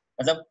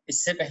 मतलब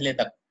इससे पहले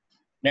तक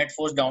नेट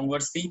फोर्स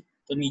डाउनवर्ड्स थी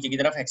तो नीचे की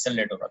तरफ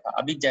एक्सेलरेट हो रहा था।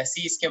 अभी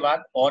जैसे ही इसके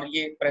बाद और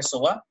ये प्रेस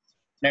होगा,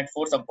 नेट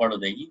फोर्स अपवर्ड हो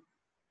जाएगी,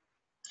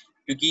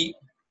 क्योंकि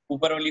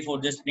ऊपर वाली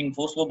फोर्स जो स्प्रिंग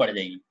फोर्स वो बढ़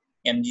जाएगी,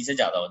 mg से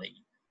ज्यादा हो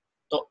जाएगी।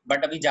 तो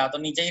बट अभी जा तो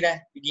नीचे ही रहा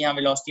है क्योंकि यहाँ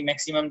वेलोसिटी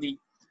मैक्सिमम थी,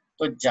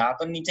 तो जा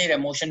तो नीचे ही रहा,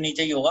 मोशन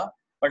नीचे ही होगा,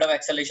 बट अब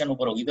एक्सेलरेशन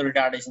ऊपर होगी तो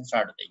रिटार्डेशन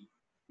स्टार्ट हो जाएगी।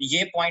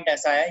 ये पॉइंट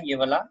ऐसा है, ये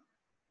वाला,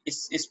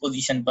 इस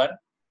पोजीशन पर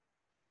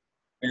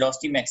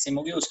वेलोसिटी मैक्सिमम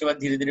होगी, उसके बाद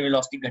धीरे धीरे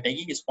वेलोसिटी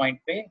घटेगी, इस पॉइंट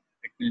पे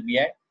it will be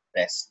at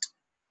rest,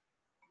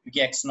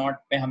 क्योंकि एक्स नॉट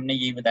पे हमने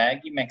यही बताया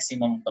कि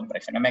मैक्सिमम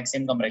कंप्रेशन है,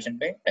 मैक्सिमम कंप्रेशन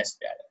पे रेस्ट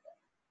पे आ जाता है।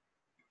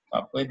 तो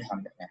आपको ये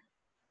ध्यान देना है।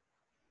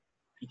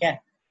 ठीक है,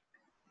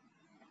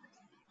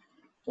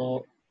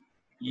 तो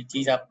ये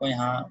चीज आपको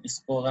यहाँ,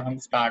 इसको अगर हम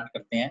स्टार्ट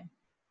करते हैं,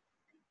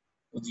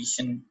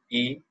 position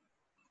A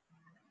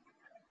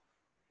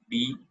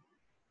B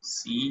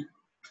C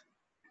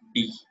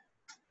D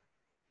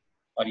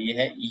और ये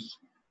है ई,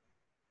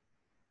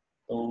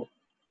 तो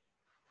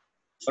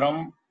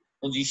from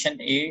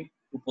position A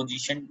to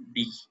position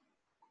D,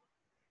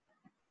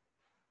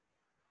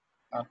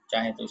 आप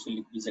चाहें तो इसे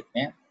लिख भी सकते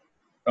हैं,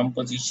 from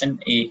position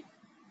A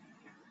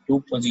to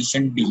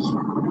position D,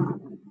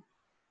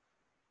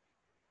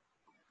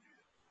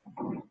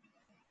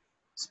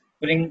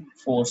 spring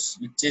force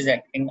which is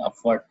acting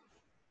upward,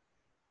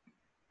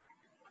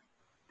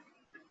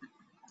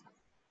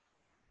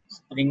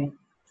 spring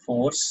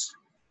force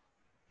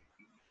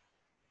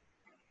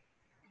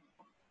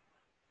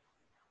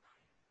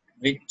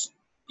which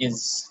is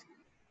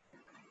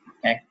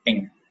acting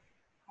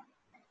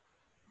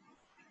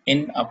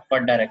in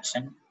upward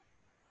direction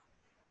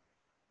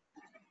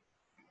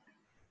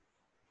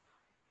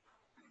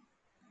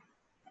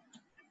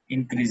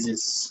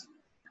increases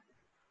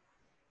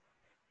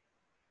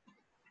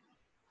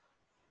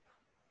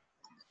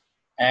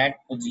at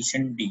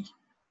position D.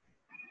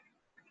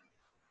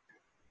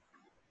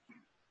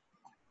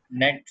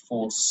 Net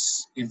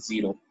force is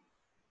 0.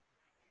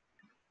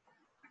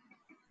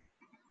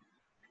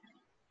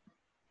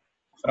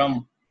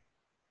 From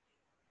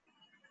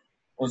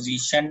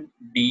position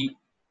D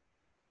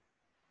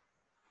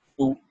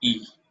to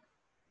E,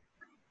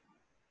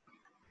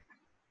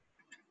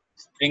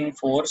 spring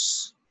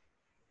force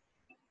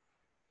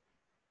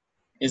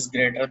is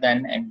greater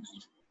than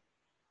mg.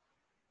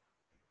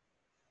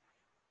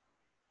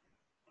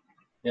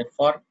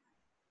 Therefore,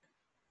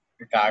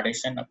 it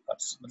retardation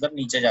uppers, मतलब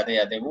नीचे जाते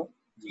जाते वो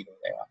 0 हो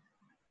जाएगा,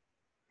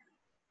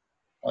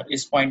 और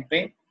इस point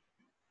पे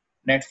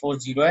नेट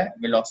फोर्स 0 है,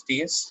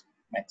 velocity is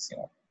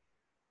maximum,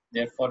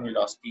 therefore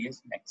velocity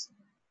is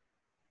maximum.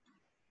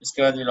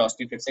 इसके बाद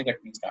वेलोसिटी फिर से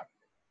घटनी स्टार्ट।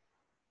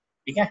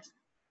 ठीक है,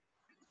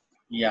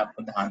 ये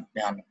आपको ध्यान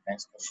ध्यान रखना है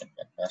इस क्वेश्चन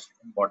के अंदर,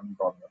 इंपॉर्टेंट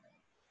प्रॉब्लम है।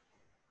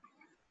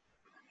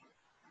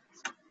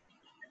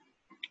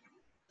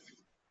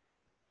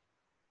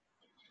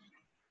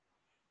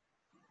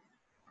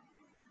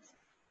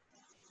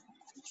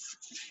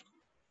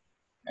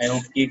 आई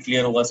होप कि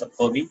क्लियर होगा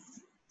सबको भी।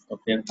 तो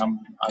फिर हम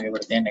आगे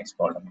बढ़ते हैं नेक्स्ट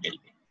प्रॉब्लम के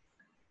लिए।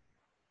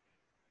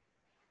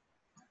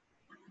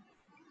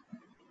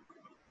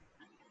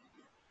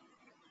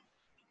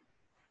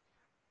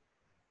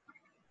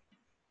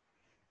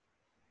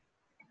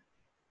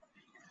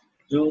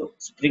 जो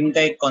स्प्रिंग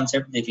का एक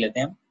कॉन्सेप्ट देख लेते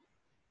हैं हम।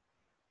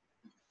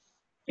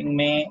 स्प्रिंग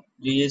में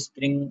जो ये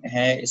स्प्रिंग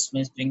है,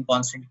 इसमें स्प्रिंग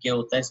कांस्टेंट क्या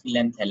होता है, इसकी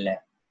लेंथ एल है,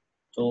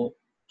 तो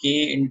k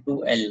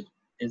into L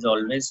is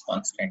always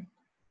constant.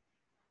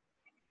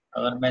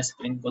 अगर मैं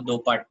स्प्रिंग को दो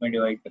पार्ट में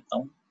डिवाइड करता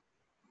हूँ,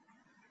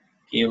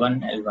 k1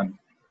 l1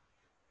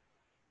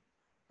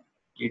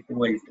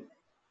 k2 l2,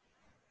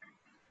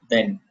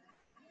 then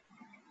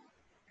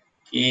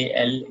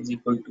kl is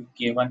equal to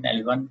k1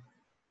 l1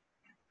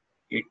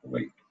 k2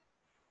 l2,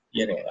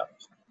 ये रहेगा।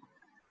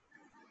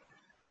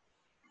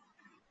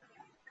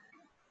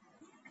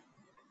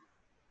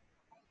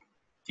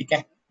 ठीक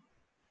है,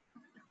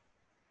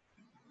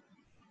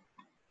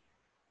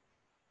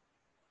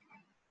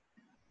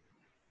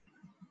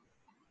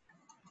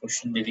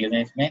 क्वेश्चन देख लेते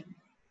हैं इसमें।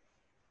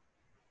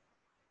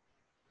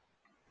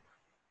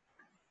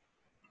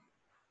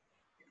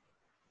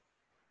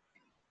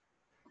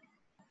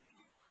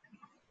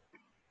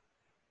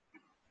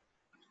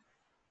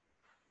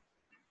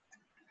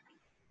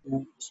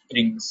 Two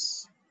springs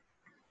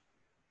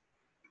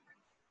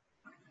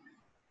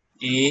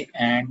A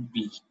and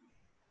B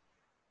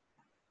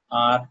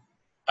are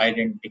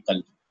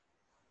identical,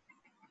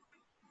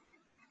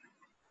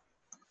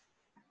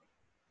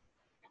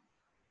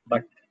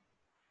 but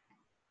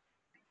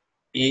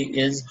A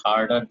is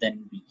harder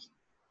than B.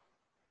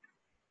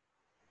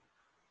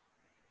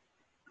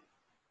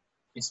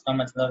 इसका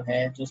मतलब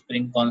है जो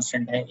स्प्रिंग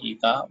कांस्टेंट है A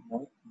का, वो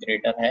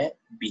ग्रेटर है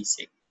B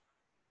से।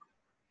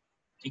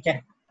 ठीक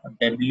है,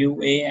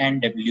 WA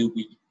and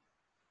WB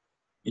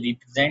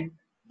represent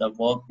the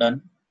work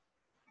done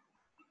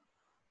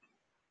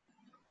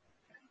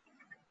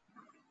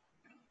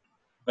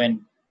when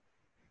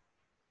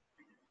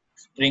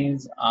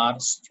springs are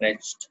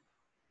stretched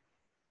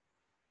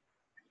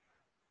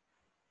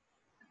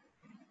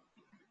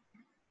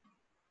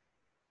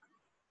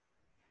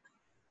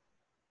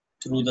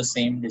through the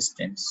same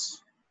distance,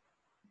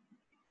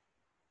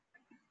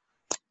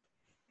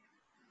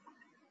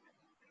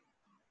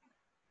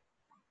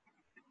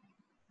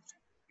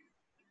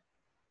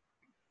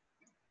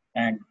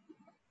 and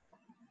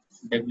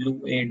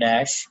WA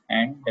dash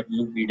and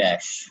WB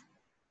dash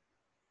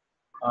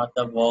are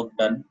the work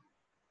done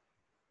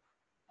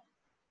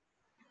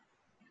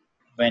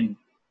when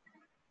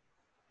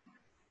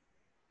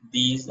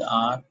these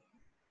are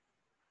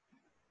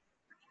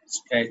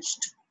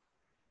stretched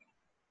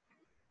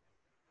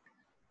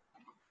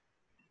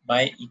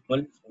by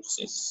equal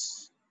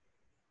forces.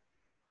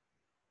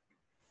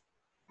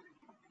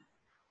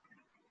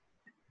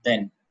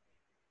 Then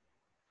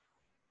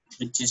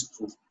which is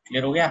true?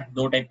 Clear हो गया,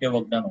 दो type के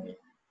work done हो गए,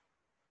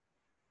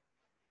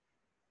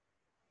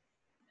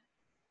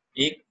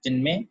 एक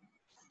जिनमें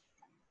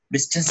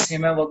distance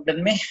same है work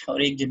done में,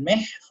 और एक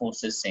जिनमें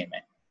फोर्सेस सेम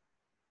है।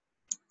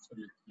 So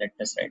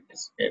let us write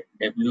this: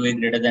 WA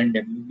greater than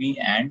WB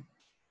and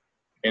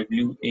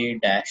WA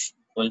dash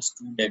equals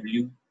to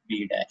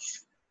WB dash.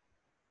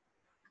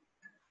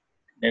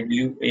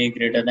 WA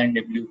greater than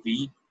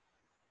WB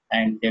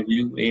and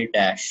WA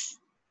dash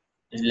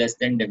is less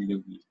than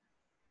WB.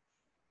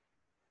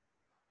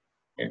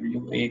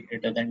 WA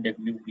greater than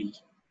WB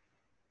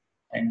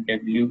and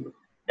W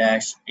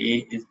dash A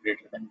is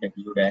greater than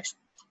W dash.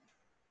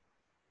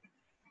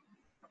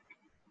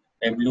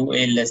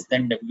 WA less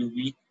than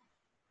WB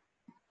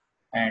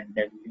and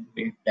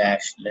WA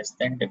dash less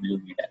than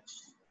WB dash.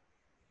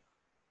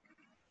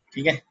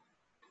 ठीक है,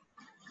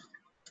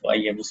 तो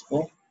आइए अब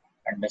इसको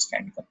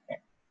understand करते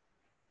हैं।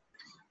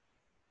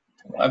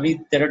 तो अभी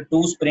there are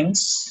two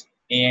springs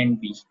A and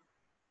B.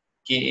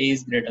 KA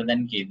is greater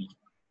than KB.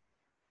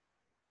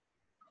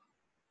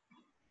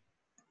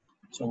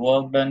 So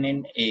work done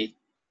in A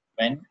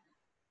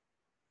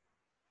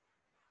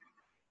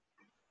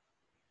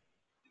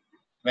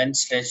when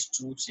stretched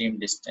to same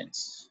distance.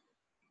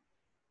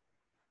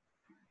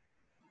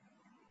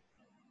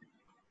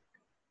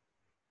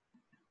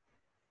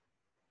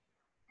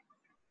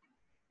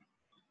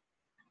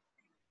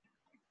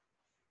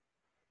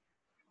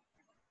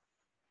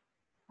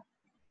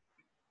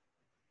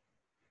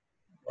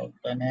 Work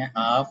done है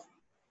half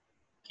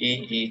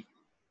KA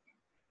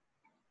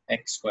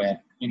x square,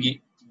 क्योंकि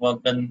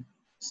वर्क डन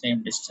सेम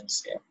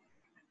डिस्टेंस है,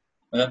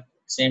 मतलब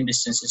same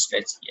distance से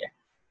stretch किया है।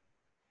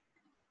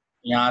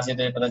 यहाँ से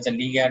तो पता चल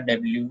ही गया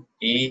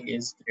WA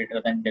is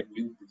greater than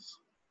WB,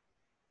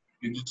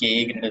 क्योंकि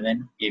KA greater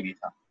than KB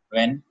था.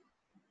 When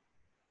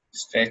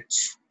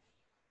stretch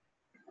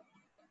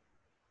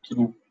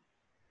through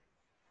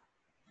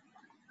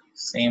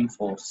same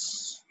force.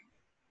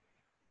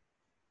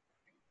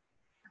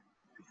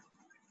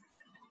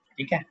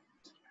 ठीक है.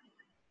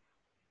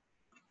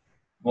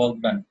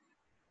 Work done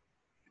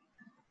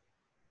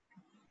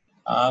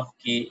half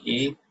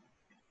KA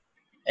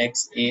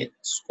XA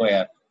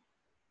square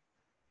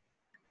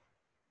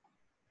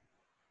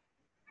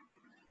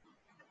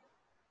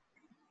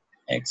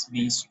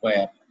XB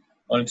square.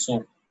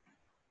 Also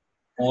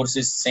force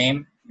is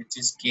same, which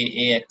is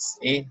KA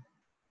XA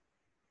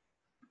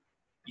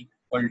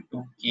equal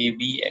to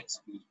KB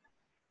XB.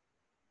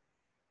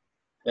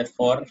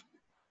 Therefore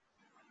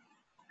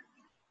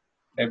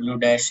W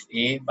dash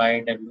A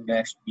by W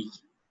dash B,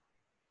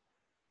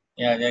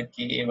 ये आ जाएगा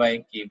KA by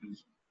KB,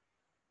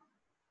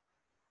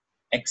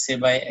 XA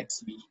by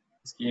XB,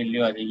 इसकी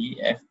value आ जाएगी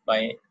F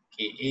by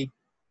KA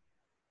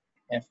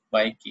F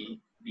by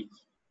KB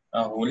का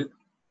whole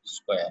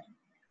square.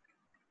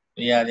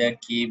 तो ये आ जाएगा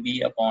KB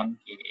upon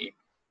KA,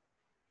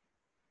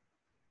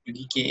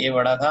 क्योंकि KA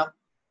बड़ा था.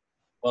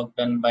 वर्क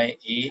डन बाय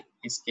A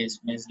इस केस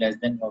में is less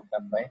than work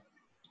done by.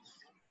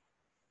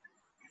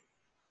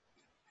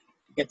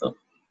 ठीक है, तो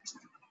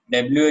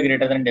WA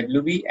greater than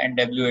WB and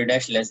WA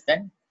dash less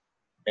than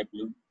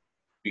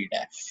WB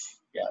dash.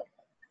 या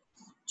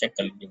चेक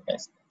कर लीजिए बेटा.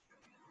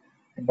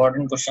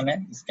 इंपॉर्टेंट क्वेश्चन है,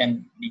 this can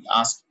be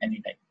asked any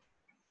time.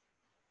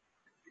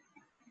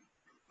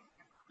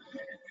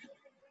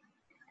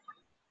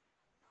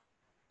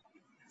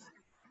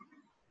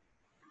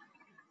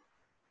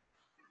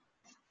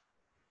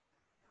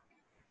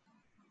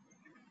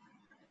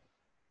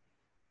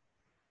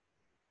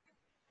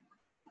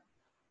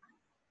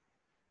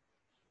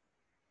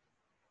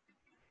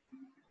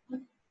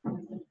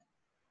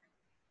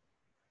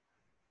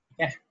 ठीक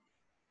है,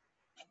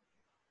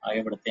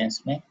 आगे बढ़ते हैं.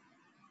 इसमें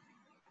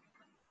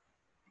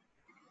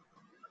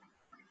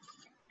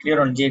क्लियर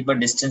होना चाहिए. एक बार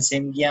डिस्टेंस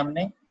सेम किया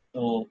हमने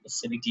तो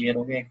उससे भी क्लियर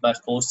हो गया. एक बार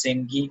फोर्स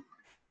सेम की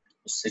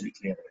उससे भी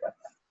क्लियर हो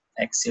जाता है.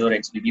 एक्स और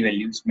एक्स बी की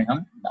वैल्यूज में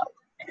हम डाल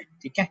देते हैं.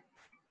 ठीक है,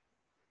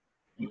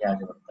 ये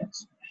आगे बढ़ते हैं.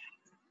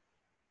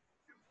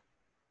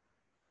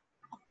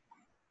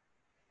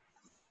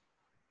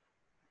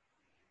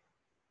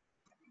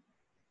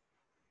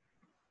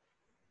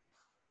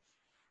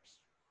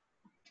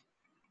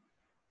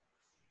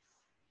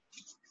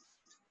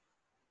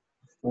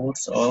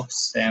 Force of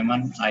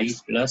 7I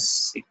plus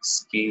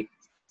 6K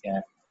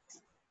cap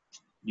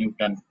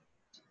Newton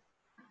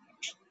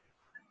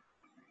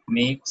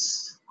makes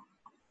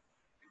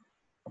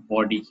a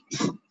body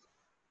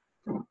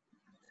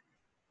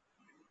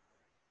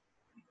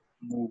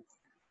move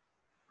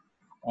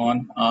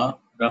on a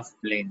rough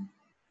plane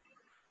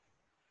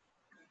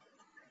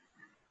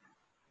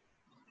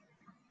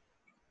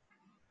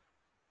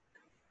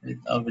with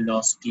a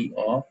velocity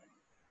of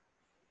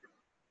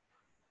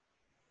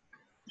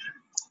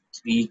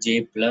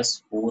 3J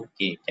plus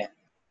 4K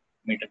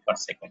meter per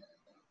second.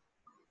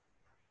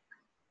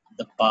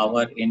 The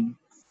power in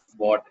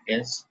watt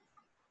is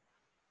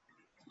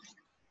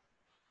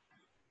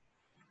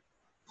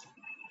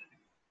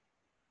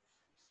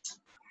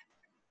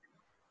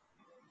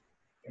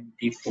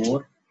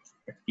 24,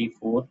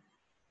 54,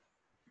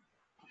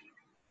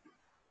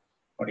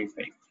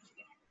 45.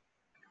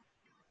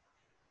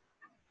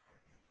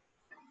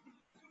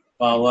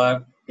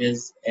 Power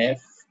is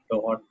F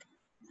dot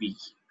V.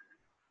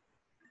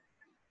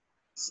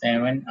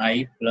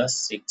 7I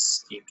plus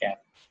 6K cap.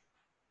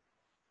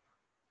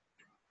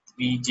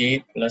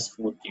 3J plus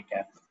 4K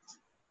cap.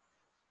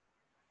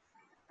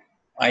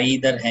 I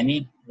इधर है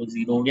नहीं, वो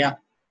zero हो गया.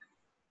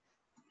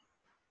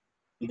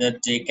 इधर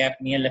J cap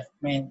नहीं है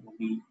left में, वो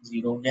भी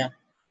जीरो हो गया.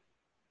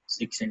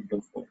 6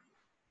 into 4,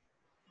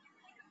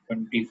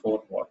 24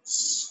 watts.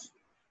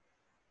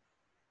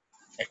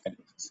 चेक कर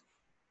लीजिए.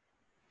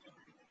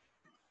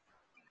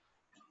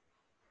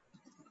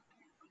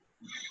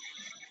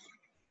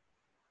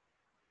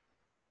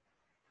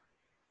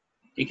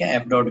 ठीक है,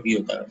 F डॉट भी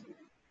होता है.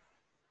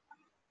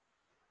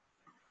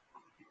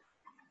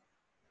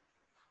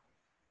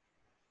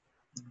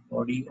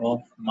 Body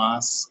of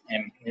mass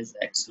m is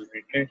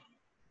accelerated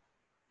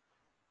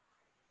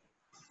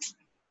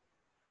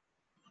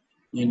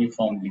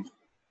uniformly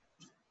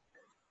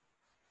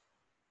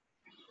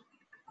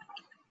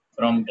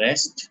from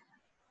rest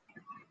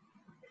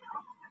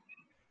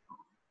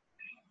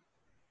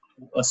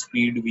to a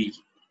speed v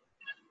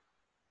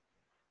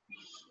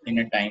in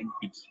a time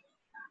t.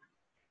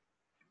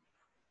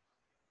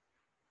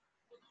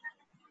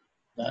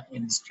 The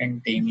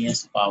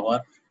instantaneous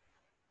power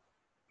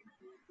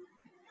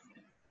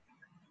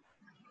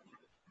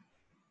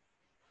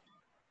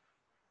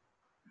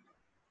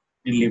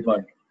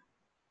delivered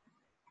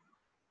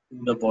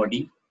to the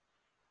body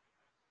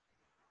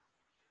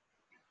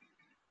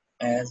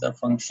as a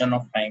function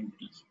of time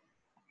t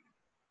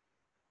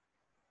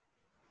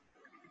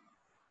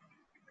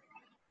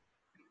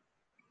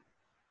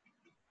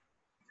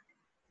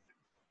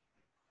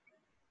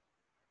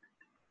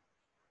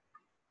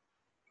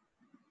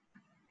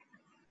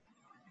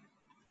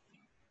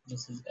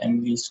This is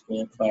mv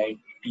square by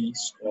t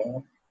square,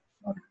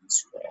 not t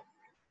square.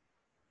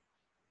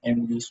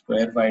 mv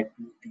square by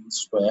 2t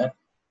square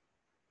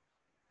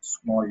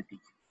small t,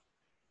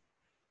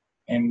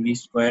 mv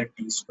square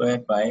t square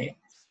by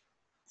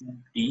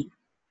 2t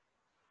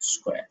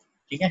square.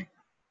 ठीक है,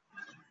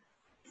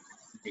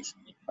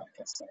 देखिए एक बार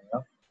कैसा आएगा.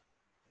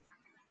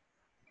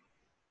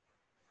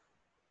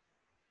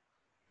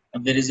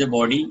 There is a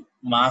body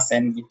mass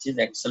n which is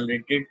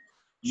accelerated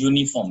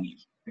uniformly.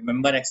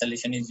 Remember,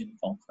 acceleration is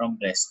uniform from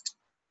rest.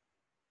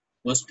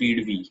 वो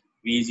speed v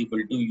is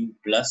equal to u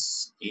plus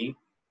a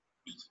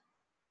t.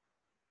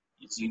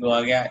 0 आ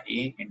गया a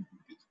into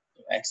t,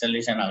 तो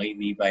acceleration आ गई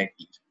v by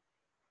t.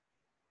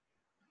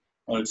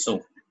 Also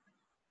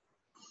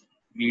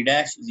v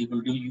dash is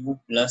equal to u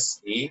plus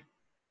a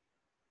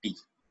t.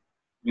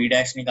 v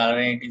dash निकाल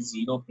रहे हैं, it is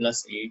 0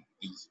 plus a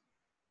t.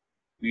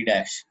 v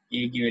dash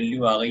a की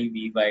value आ गई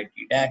v by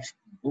t dash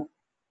into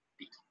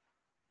t.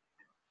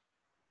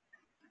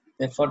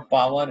 Therefore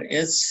power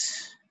is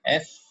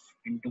f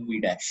into v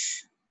dash,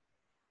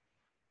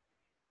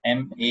 m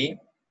a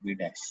v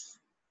dash.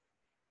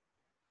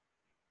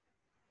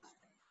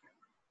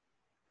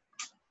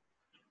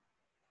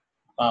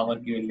 Power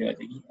की value आ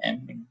जाएगी m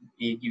into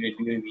a की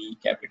value है v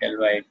capital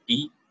y t,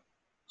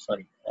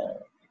 sorry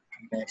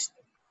t dash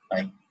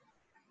by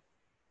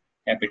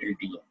capital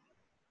t है.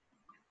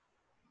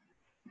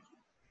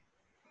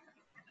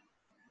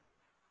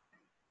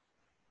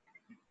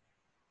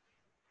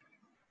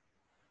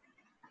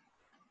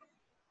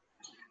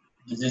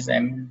 This is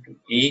m into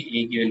a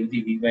की value थी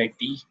v by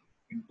t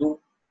into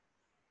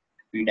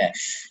v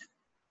dash,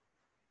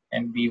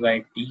 m v by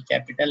t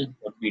capital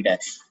और v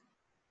dash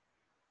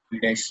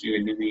की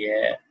value भी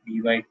है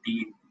v by t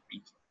into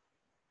t.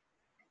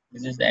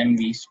 This is m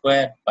v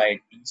square by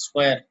t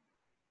square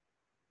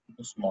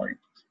into small t.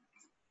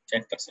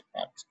 Check कर सकते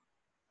हैं आप,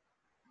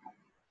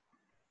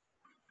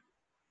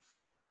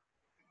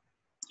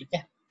 ठीक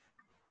है.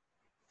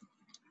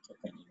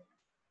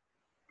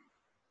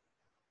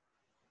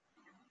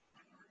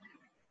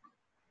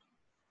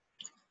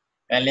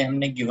 पहले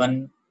हमने गिवन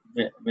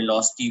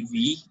वेलोसिटी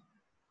v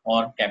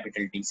और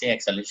कैपिटल T से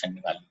एक्सेलरेशन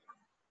निकाली,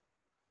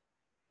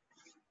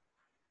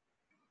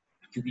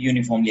 क्योंकि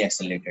यूनिफॉर्मली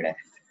एक्सेलरेटेड है,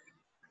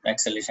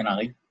 एक्सेलरेशन आ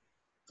गई.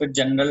 फिर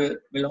जनरल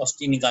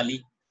वेलोसिटी निकाली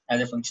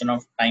as a function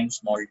of time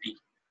small t,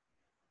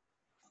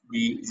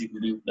 v is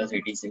equal two plus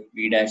at से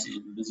v dash is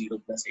equal to 0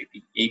 plus at.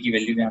 a की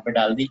वैल्यू यहाँ पे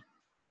डाल दी,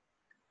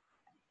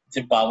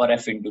 फिर power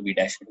f into v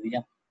dash कर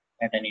दिया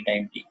एट एनी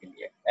टाइम t के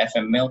लिए.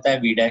 f m में होता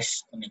है, v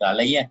डैश तो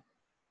निकाला ही है,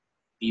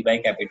 p by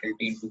capital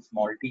T into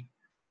small t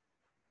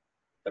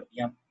कर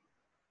दिया,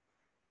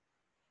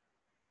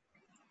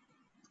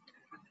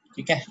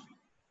 ठीक है.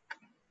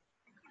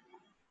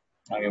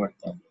 आगे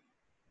बढ़ते हैं.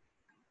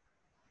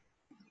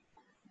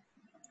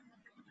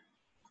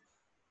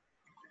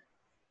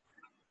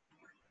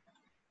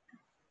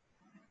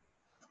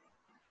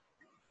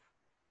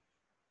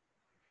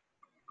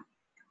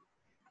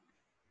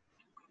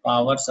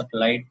 Power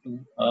supplied to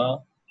a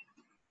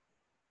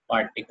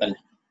particle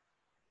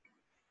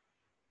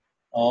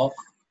of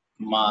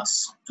mass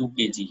 2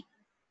 kg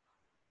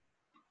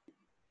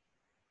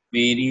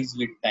varies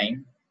with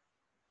time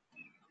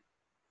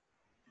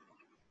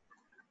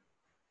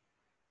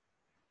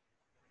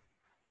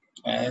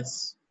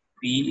as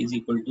p is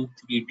equal to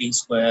 3t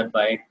square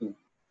by 2,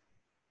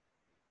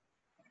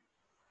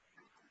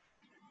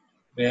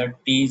 where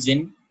t is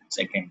in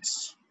seconds.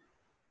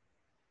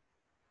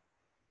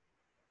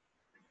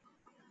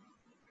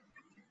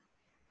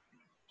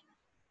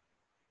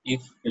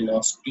 If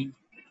velocity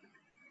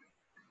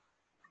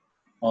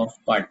of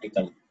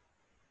particle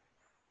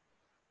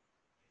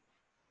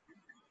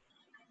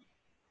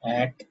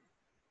at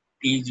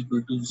t is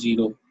equal to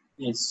 0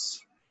 is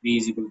v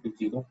is equal to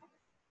 0,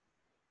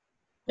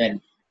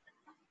 then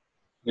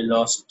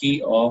velocity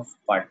of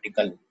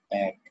particle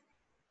at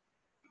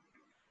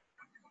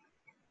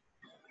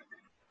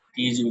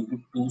t is equal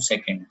to 2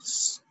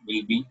 seconds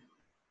will be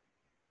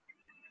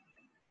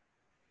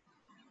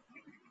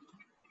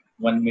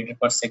 1 meter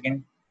per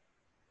second,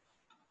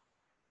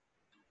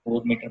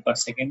 4 meter per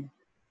second,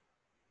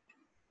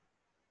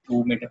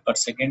 2 meter per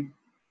second,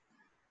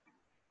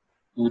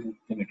 2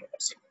 meter per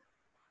second.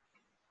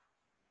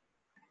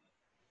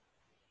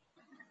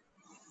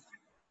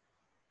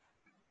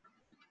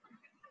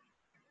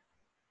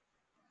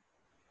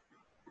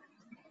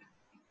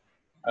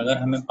 अगर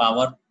हमें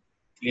power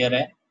clear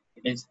है,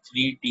 it is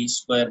 3t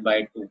square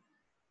by 2,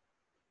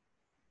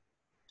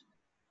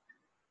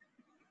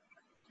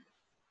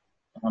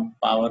 हम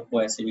power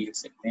को ऐसे भी लिख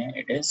सकते हैं,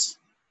 it is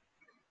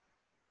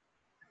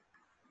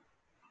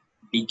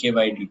dk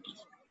by dt,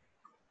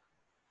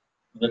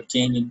 the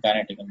change in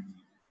kinetic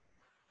energy.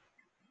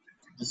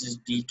 This is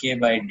dk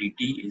by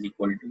dt is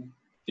equal to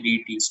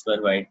 3t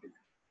square by 2.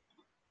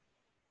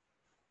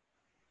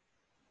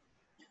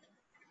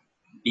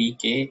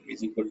 dk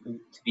is equal to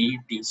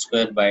 3t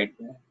square by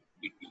 2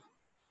 dt.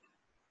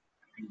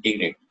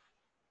 Integrate.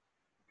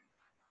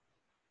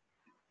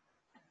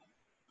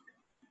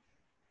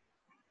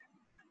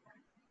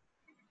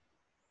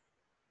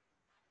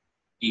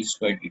 T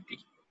square dt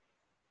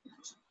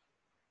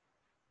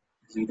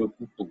 0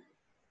 to 2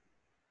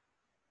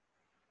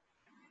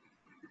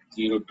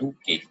 0 to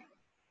k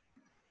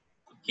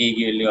की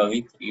value आ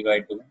गई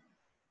 3/2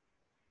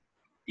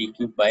 t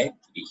cube by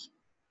 3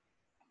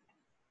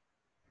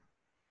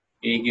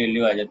 k की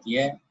value आ जाती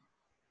है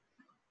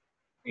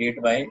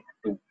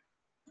 8/2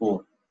 4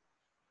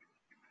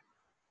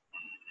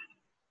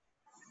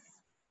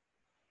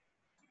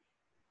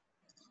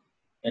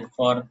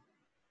 therefore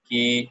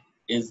k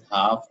is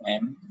half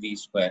m v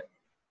square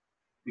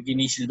क्योंकि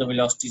initial तो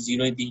velocity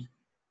 0 ही थी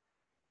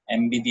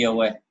m भी दिया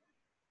हुआ है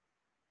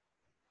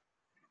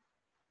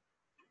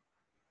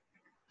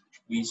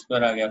v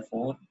स्क्वायर आ गया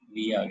 4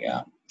 v आ गया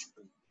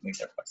 2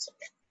 मीटर पर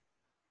सेकेंड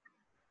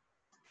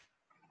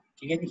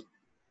ठीक है जी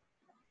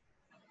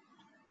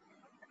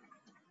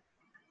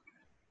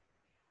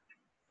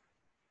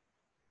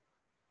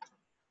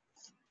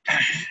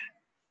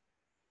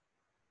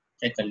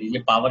चेक कर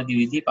लीजिए पावर दी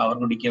हुई थी पावर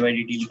को dk बाई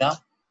dt लिखा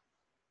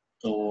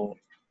तो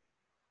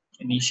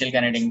इनिशियल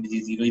काइनेटिक एनर्जी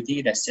 0 ही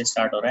थी रेस्ट से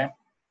स्टार्ट हो रहा है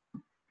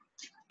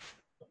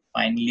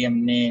फाइनली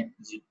हमने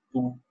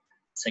 2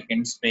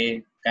 सेकंड्स पे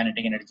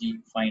काइनेटिक एनर्जी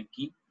फाइंड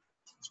की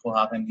उसको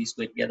हाफ एम वी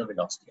स्क्वायर किया तो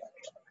वेलोसिटी आ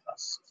गई हमारे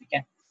पास ठीक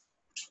है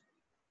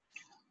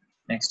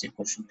नेक्स्ट एक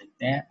क्वेश्चन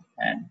देखते हैं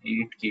and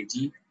 8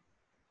 kg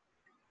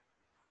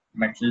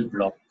metal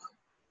block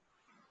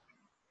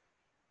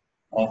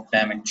of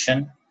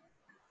dimension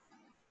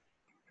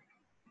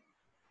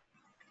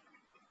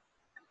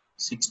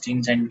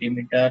 16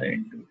 centimeter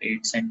into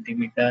 8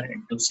 centimeter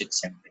into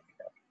 6 centimeter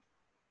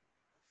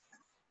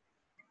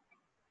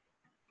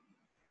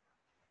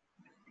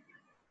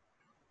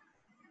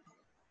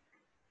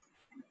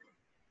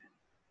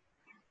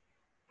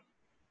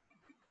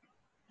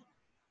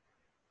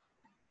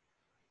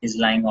is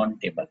lying on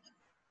table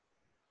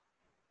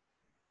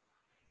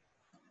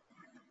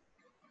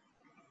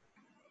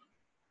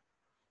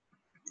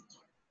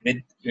with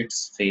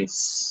its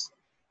face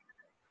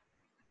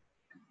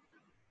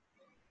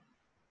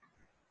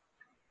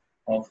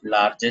of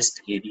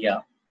largest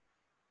area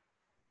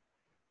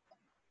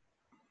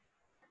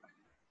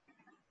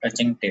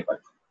touching table.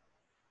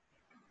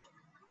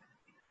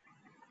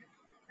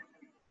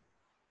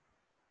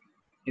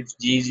 If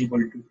g is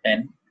equal to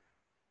 10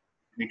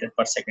 meter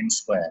per second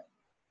square,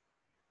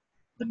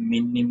 the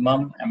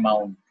minimum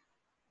amount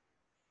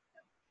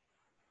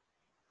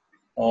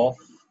of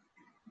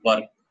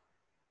work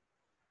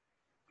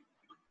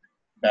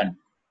done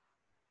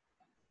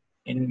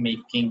in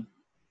making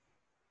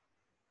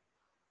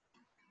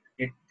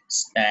it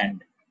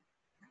stand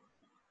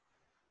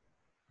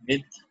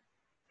with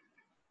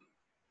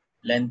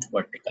length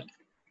vertical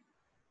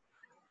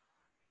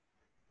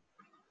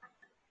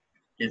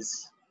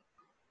is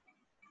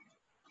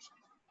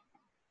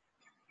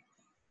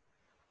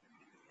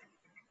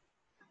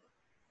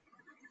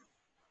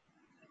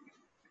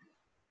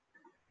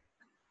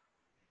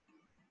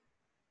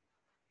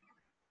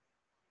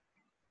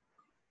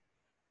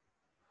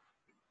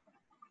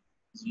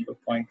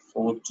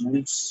 0.4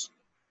 joules,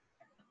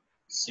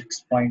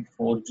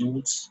 6.4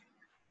 joules,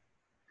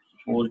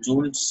 4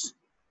 joules,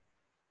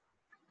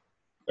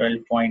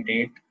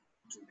 12.8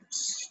 joules.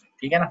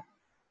 ठीक है ना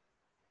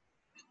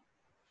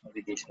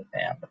अभी देख लेते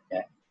हैं यहाँ पर क्या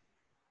है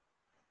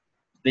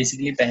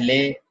बेसिकली पहले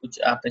कुछ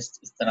आप इस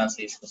तरह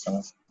से इसको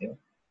समझ सकते हो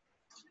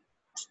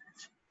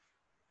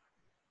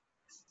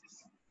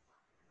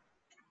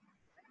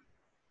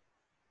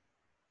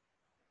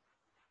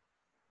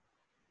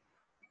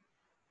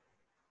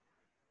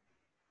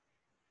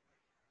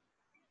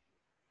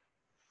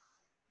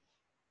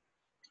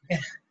ठीक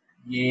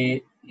है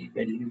ये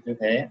वैल्यू जो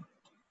है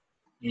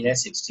ये है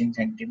 16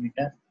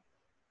 सेंटीमीटर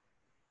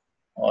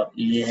और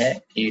ये है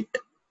 8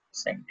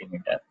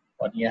 सेंटीमीटर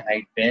और ये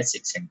हाइट पे है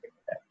 6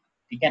 सेंटीमीटर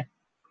ठीक है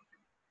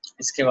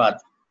इसके बाद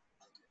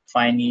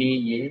फाइनली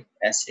ये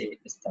ऐसे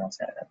इस तरह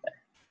से आ जाता है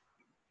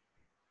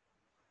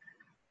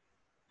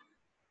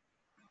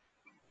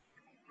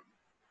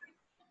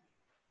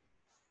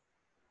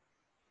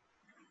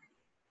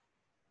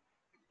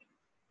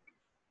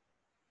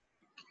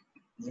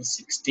ये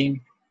 16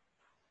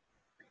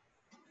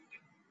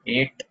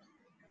 8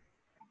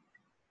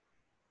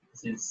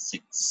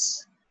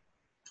 6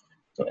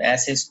 तो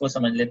ऐसे इसको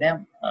समझ लेते हैं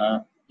हम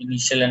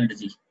इनिशियल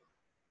एनर्जी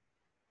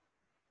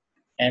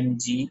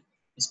mg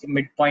इसके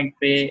मिड पॉइंट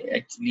पे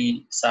एक्चुअली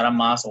सारा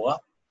मास होगा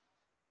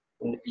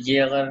तो ये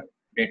अगर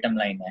डेटम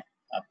लाइन है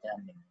आप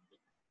ध्यान देंगे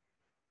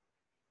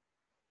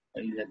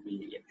इधर भी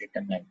ये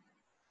डेटम लाइन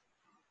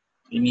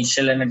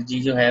इनिशियल एनर्जी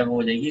जो है वो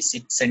हो जाएगी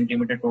 6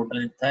 सेंटीमीटर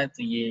टोटल था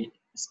तो ये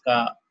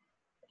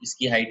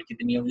इसकी हाइट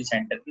कितनी होगी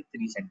सेंटर की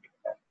 3 सेंटीमीटर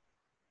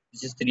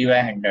दिस इज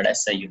 3/100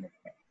 ऐसा यूनिट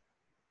में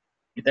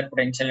इधर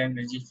पोटेंशियल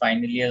एनर्जी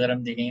फाइनली अगर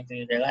हम देखेंगे तो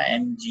ये जाएगा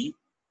mg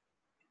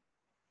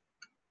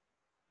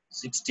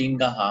 16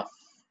 का हाफ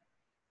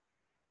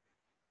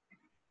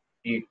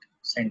 8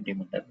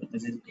 सेंटीमीटर तो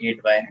this is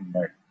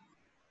 8/100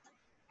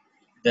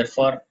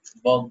 therefore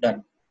work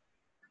done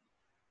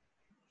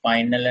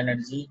final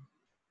energy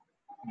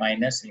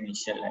minus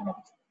initial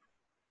energy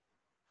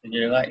तो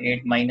जाएगा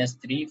 8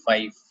 - 3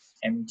 5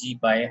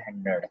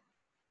 mg/100,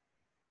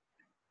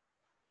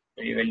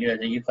 तो ये वैल्यू आ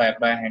जाएगी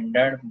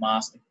 5/100,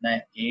 मास कितना है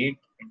 8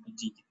 इंटू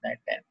जी कितना है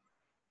 10,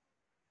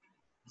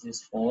 दिस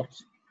इज 4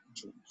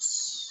 जूल्स।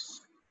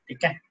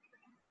 ठीक है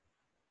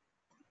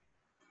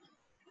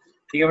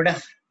बेटा,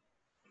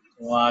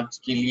 तो आज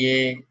के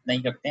लिए इतना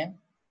ही करते हैं।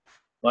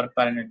 वर्क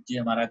पर एनर्जी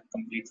हमारा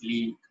कंप्लीटली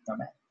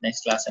खत्म है,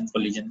 नेक्स्ट क्लास हम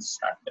कोलिजन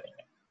स्टार्ट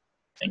करेंगे।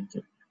 Thank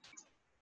you.